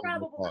had had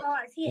probable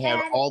cause. He He had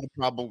had all the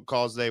probable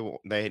cause they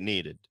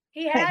needed.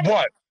 He But had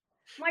what?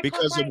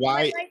 Because of my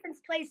why-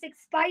 license plate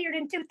expired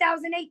in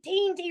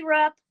 2018,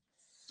 T-Rup.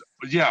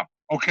 Yeah.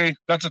 Okay.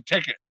 That's a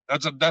ticket.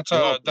 That's a.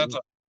 No,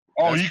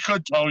 Oh, he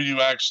could tell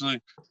you actually,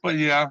 but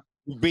yeah.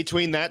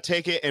 Between that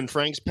ticket and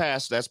Frank's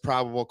past, that's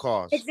probable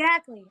cause.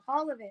 Exactly.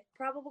 All of it.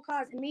 Probable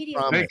cause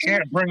immediately. Promise. They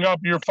can't bring up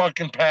your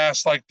fucking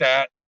past like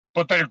that,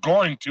 but they're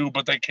going to,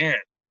 but they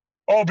can't.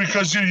 Oh,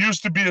 because you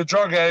used to be a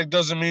drug addict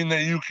doesn't mean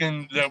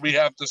that we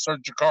have to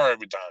search your car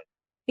every time.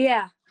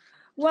 Yeah.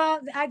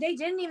 Well, they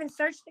didn't even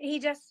search.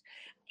 He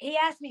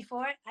asked me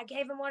for it. I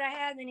gave him what I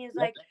had, and then he was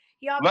like,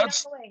 y'all get out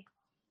of the way.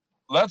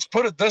 Let's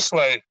put it this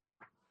way.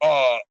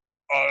 A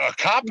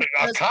cop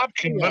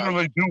can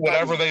literally do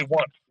whatever they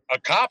want. A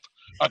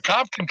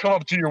cop can come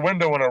up to your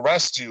window and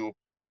arrest you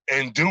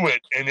and do it.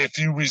 And if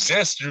you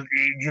resist,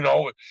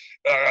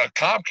 a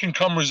cop can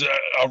come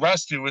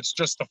arrest you. It's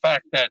just the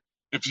fact that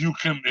if you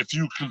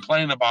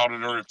complain about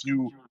it or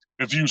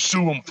if you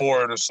sue them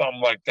for it or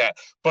something like that.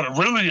 But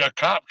really, a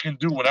cop can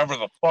do whatever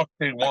the fuck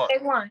they want.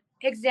 They want.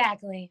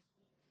 Exactly.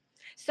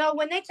 So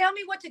when they tell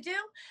me what to do,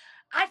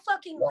 I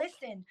fucking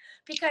listen,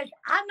 because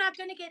I'm not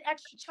going to get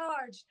extra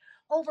charged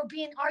over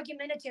being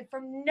argumentative for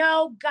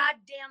no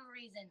goddamn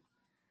reason.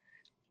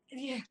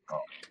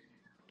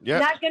 Yeah.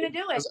 Not going to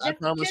do it. I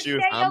promise you,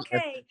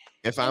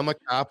 if I'm a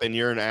cop and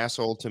you're an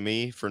asshole to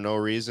me for no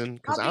reason,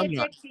 because I'll I'm be a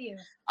not. dick to you.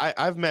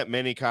 I've met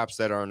many cops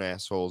that aren't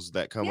assholes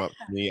that come up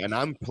to me, and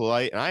I'm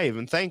polite, and I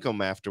even thank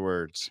them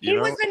afterwards. He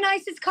was the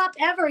nicest cop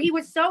ever. He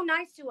was so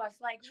nice to us,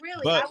 like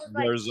really. But I was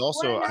like, there's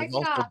also what a nice I've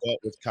also cop. dealt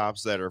with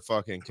cops that are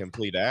fucking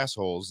complete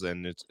assholes,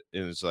 and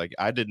it's like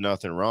I did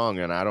nothing wrong,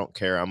 and I don't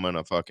care. I'm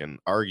gonna fucking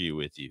argue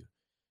with you.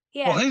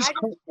 Yeah, well, he's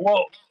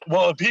cool.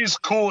 Well, if he's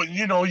cool,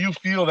 you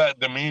feel that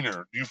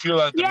demeanor. You feel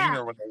that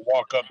demeanor when they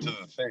walk up to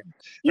the thing.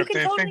 You if can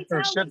they totally think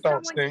their tell shit when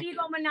don't someone's stink,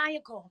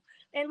 egomaniacal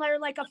and they're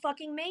like a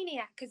fucking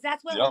maniac, because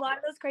that's what a Yep. lot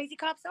of those crazy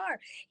cops are.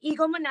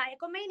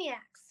 Egomaniacal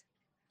maniacs.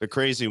 The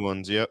crazy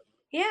ones, yep.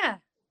 Yeah.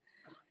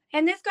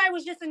 And this guy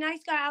was just a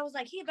nice guy. I was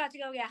like, he about to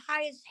go get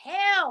high as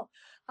hell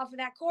off of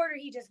that quarter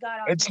he just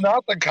got off. it's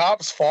not the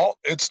cop's fault.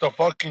 It's the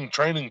fucking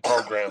training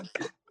program.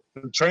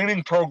 The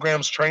training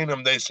programs train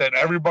them. They said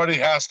everybody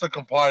has to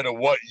comply to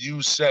what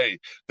you say.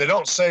 They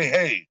don't say,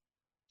 hey,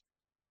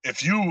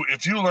 if you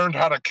learned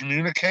how to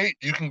communicate,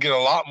 you can get a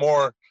lot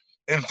more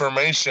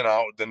information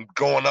out than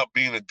going up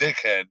being a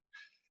dickhead.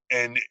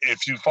 And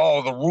if you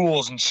follow the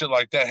rules and shit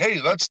like that,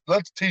 hey, let's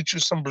teach you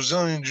some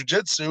Brazilian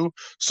jiu-jitsu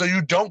so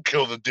you don't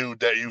kill the dude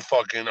that you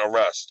fucking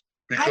arrest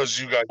because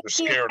you guys are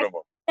scared of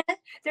him.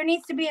 There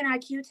needs to be an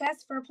IQ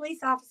test for police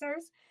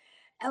officers.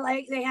 And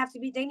like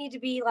they need to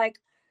be like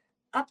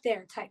up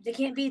there type. They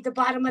can't be at the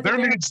bottom of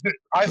the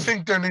I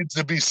think there needs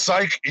to be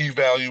psych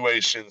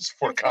evaluations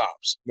for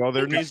cops. Well,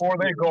 before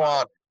they go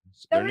on.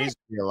 There needs to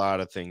be a lot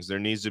of things. There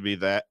needs to be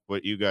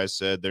what you guys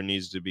said. There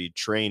needs to be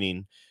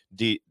training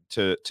to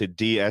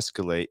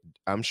de-escalate.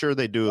 I'm sure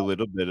they do a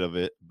little bit of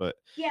it, but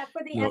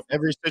for the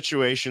every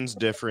situation's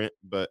different.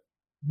 But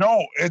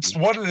no, it's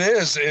what it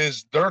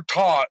is they're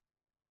taught,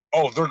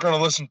 they're going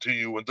to listen to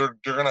you and they're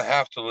going to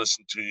have to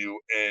listen to you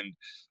and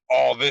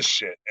all this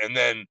shit. And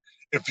then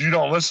if you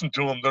don't listen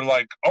to them, they're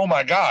like, oh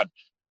my God,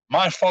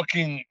 my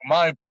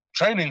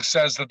training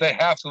says that they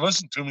have to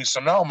listen to me. So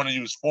now I'm going to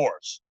use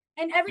force.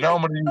 And Now everything.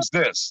 I'm going to use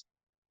this.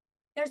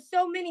 There's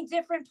so many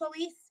different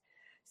police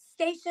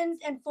stations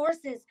and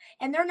forces,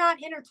 and they're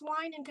not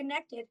intertwined and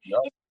connected. Yep.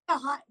 It's a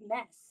hot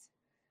mess.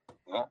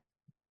 Yep.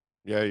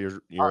 Yeah,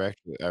 you're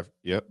actually.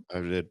 Yep,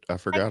 I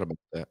forgot about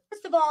that.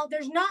 First of all,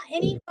 there's not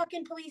any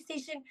fucking police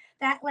station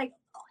that like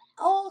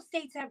all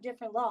states have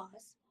different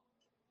laws,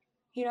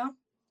 you know?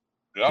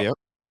 Yep.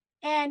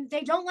 And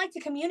they don't like to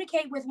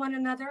communicate with one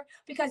another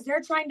because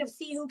they're trying to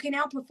see who can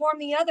outperform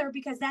the other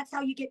because that's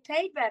how you get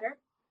paid better.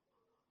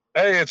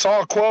 Hey, it's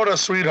all quota,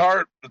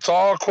 sweetheart. It's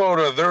all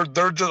quota.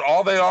 They're just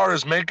all they are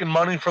is making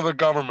money for the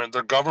government.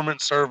 They're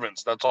government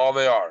servants. That's all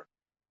they are.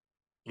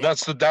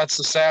 That's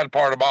the sad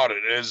part about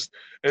it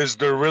is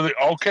they're really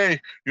okay.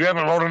 You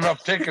haven't wrote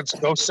enough tickets.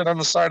 Go sit on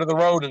the side of the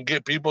road and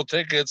get people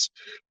tickets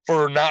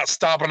for not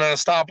stopping at a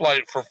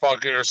stoplight for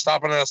fucking or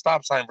stopping at a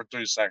stop sign for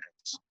 3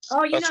 seconds.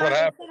 Oh, you That's know what how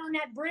they happened. sit on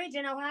that bridge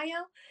in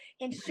Ohio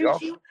and shoot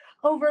Yep. you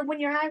over when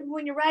you're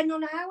riding on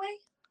the highway?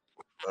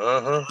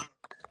 Uh-huh.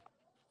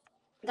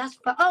 That's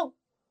oh,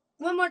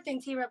 one more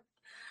thing, T-Rip.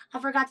 I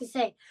forgot to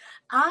say.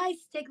 I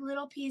stick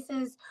little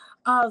pieces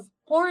of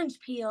orange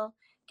peel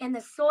in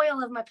the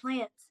soil of my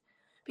plants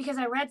because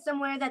I read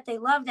somewhere that they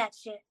love that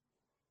shit.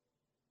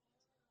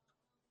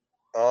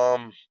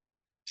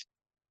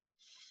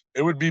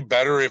 It would be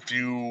better if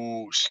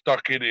you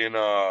stuck it in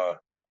a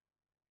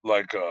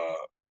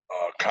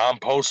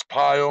compost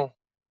pile.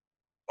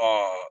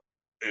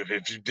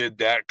 If you did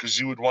that, because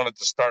you would want it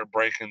to start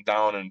breaking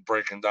down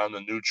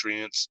the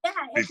nutrients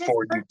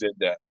before you did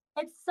that.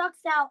 It sucks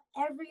out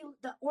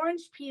the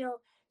orange peel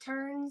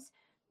turns,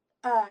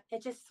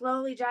 it just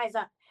slowly dries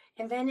up.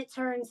 And then it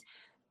turns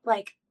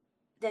like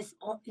this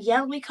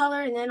yellowy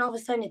color, and then all of a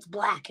sudden it's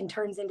black and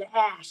turns into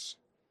ash.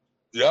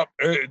 Yep,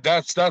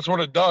 that's what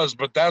it does.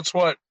 But that's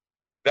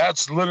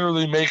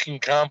literally making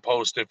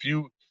compost.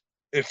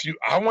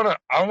 I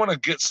wanna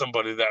get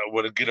somebody that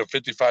would get a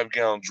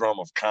 55-gallon drum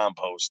of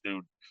compost,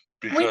 dude,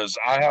 because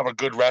I have a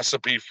good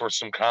recipe for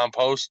some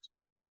compost.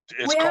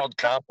 It's called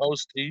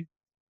compost tea.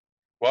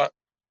 What?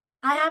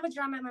 I have a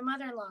drum at my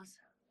mother-in-law's.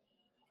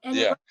 And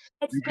yeah,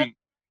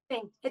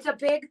 it's a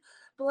big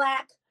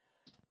black,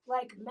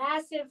 like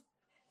massive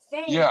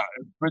thing. Yeah,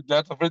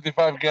 that's a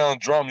 55-gallon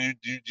drum. You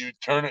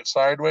turn it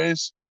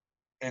sideways,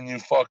 and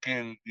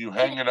you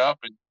hang it up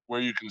and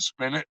where you can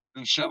spin it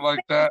and shit like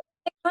that.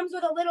 It comes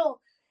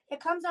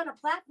on a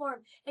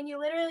platform, and you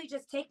literally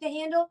just take the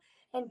handle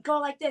and go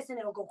like this, and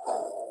it'll go.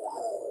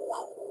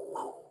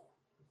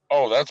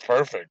 Oh, that's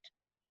perfect.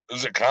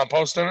 Is it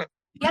compost in it?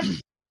 Yep.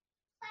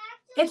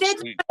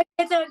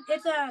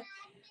 It's a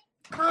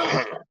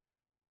compost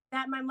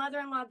that my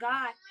mother-in-law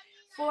got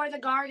for the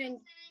garden.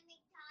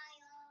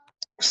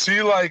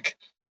 See,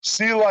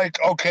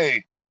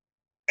 okay,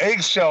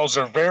 eggshells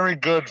are very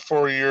good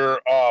for your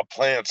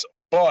plants,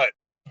 but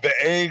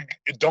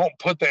don't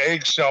put the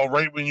eggshell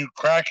right when you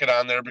crack it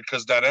on there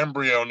because that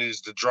embryo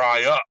needs to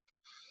dry up.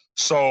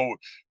 So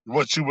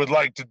what you would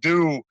like to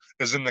do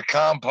is in the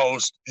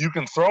compost, you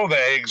can throw the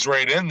eggs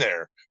right in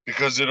there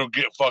because it'll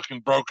get fucking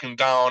broken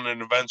down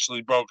and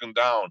eventually broken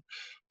down.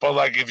 But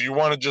like if you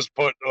want to just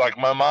put like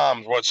my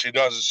mom, what she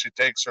does is she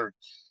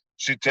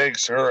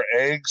takes her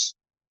eggs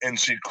and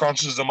she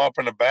crunches them up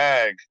in a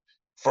bag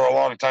for a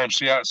long time.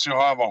 She'll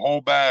have a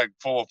whole bag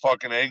full of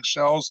fucking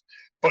eggshells,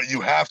 but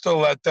you have to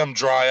let them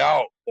dry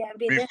out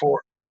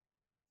before.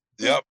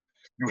 Yep.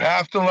 You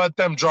have to let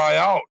them dry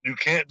out. You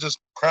can't just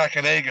crack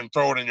an egg and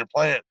throw it in your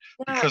plant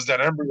because that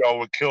embryo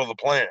would kill the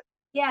plant.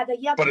 Yeah,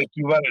 but if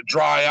you let it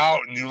dry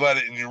out and you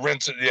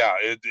rinse it, yeah,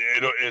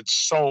 it's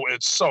so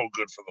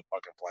good for the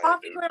fucking plant.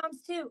 Coffee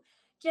grounds too.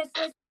 Just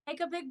take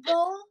a big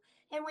bowl,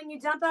 and when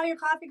you dump out your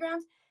coffee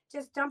grounds,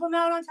 just dump them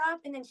out on top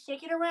and then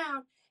shake it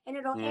around, and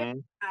it'll air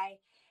dry.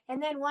 And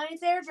then when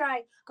it's air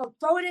dry, go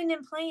throw it in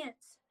them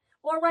plants.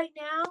 Or right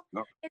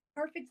now, it's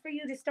perfect for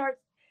you to start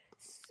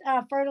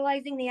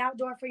fertilizing the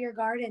outdoor for your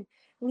garden.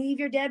 Leave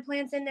your dead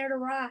plants in there to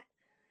rot.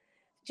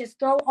 Just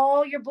throw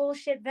all your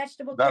bullshit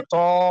vegetable. That's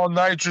all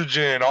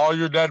nitrogen. All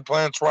your dead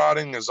plants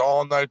rotting is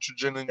all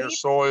nitrogen in your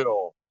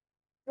soil.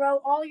 Throw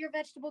all your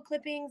vegetable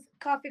clippings,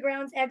 coffee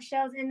grounds,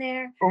 eggshells in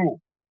there. Ooh.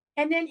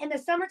 And then in the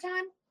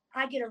summertime,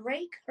 I get a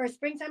rake, or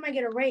springtime, I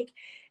get a rake.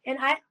 And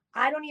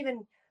I don't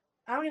even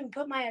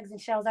put my eggs in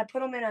shells. I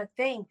put them in a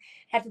thing.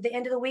 After the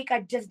end of the week, I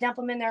just dump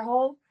them in their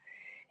hole.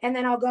 And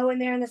then I'll go in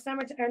there in the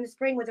summer or in the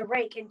spring with a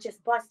rake and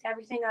just bust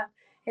everything up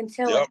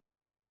until.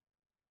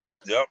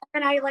 Yep.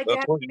 And I like to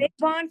have a big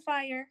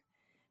bonfire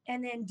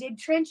and then dig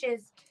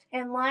trenches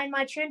and line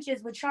my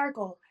trenches with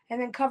charcoal and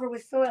then cover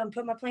with soil and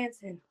put my plants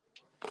in.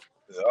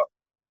 Yeah.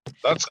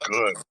 That's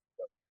good.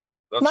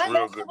 That's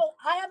real good.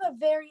 I have a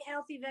very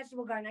healthy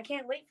vegetable garden. I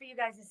can't wait for you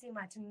guys to see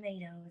my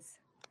tomatoes.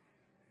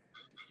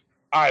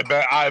 I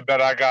bet I could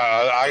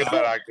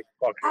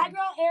fucking. I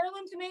grow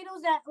heirloom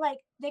tomatoes that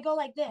they go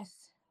like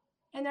this.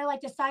 And they're like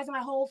the size of my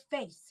whole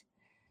face.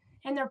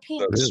 And they're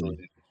pink.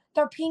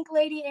 They're pink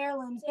lady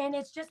heirlooms. And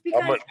it's just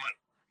because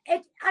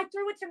I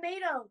threw a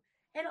tomato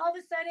and all of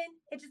a sudden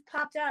it just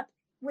popped up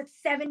with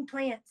 7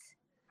 plants.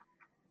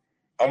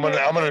 I'm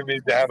gonna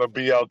need to have a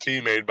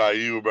BLT made by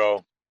you,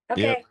 bro.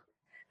 Okay. Yep.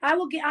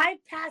 I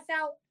pass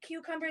out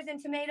cucumbers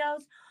and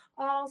tomatoes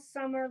all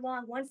summer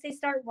long. Once they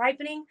start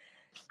ripening,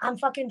 I'm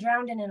fucking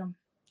drowning in them.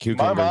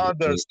 My mom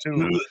does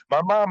too.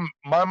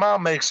 My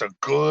mom makes a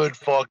good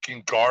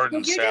fucking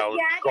garden Did you salad.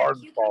 just gag at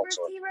Garden cucumbers,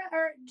 salsa. T-Ra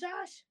or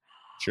Josh?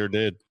 Sure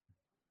did.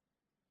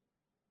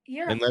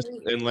 You're Unless a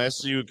freak.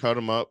 unless you cut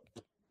them up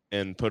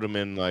and put them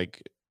in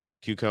like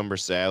cucumber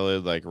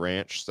salad, like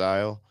ranch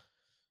style.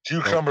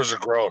 Cucumbers are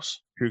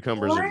gross.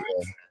 Cucumbers are What?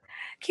 good.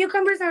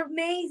 Cucumbers are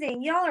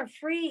amazing. Y'all are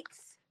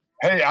freaks.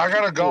 Hey, I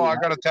gotta go. I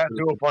got a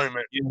tattoo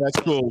appointment. Yeah, that's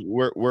cool.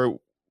 We're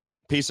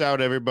peace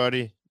out,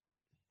 everybody.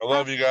 I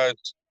love you guys.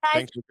 Guys,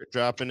 Thanks for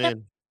dropping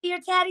in. your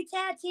tatty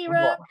tat,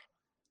 T-Ra.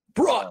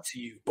 Brought to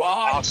you by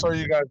I'll show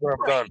you guys when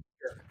I'm done.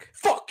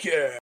 Fuck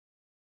yeah.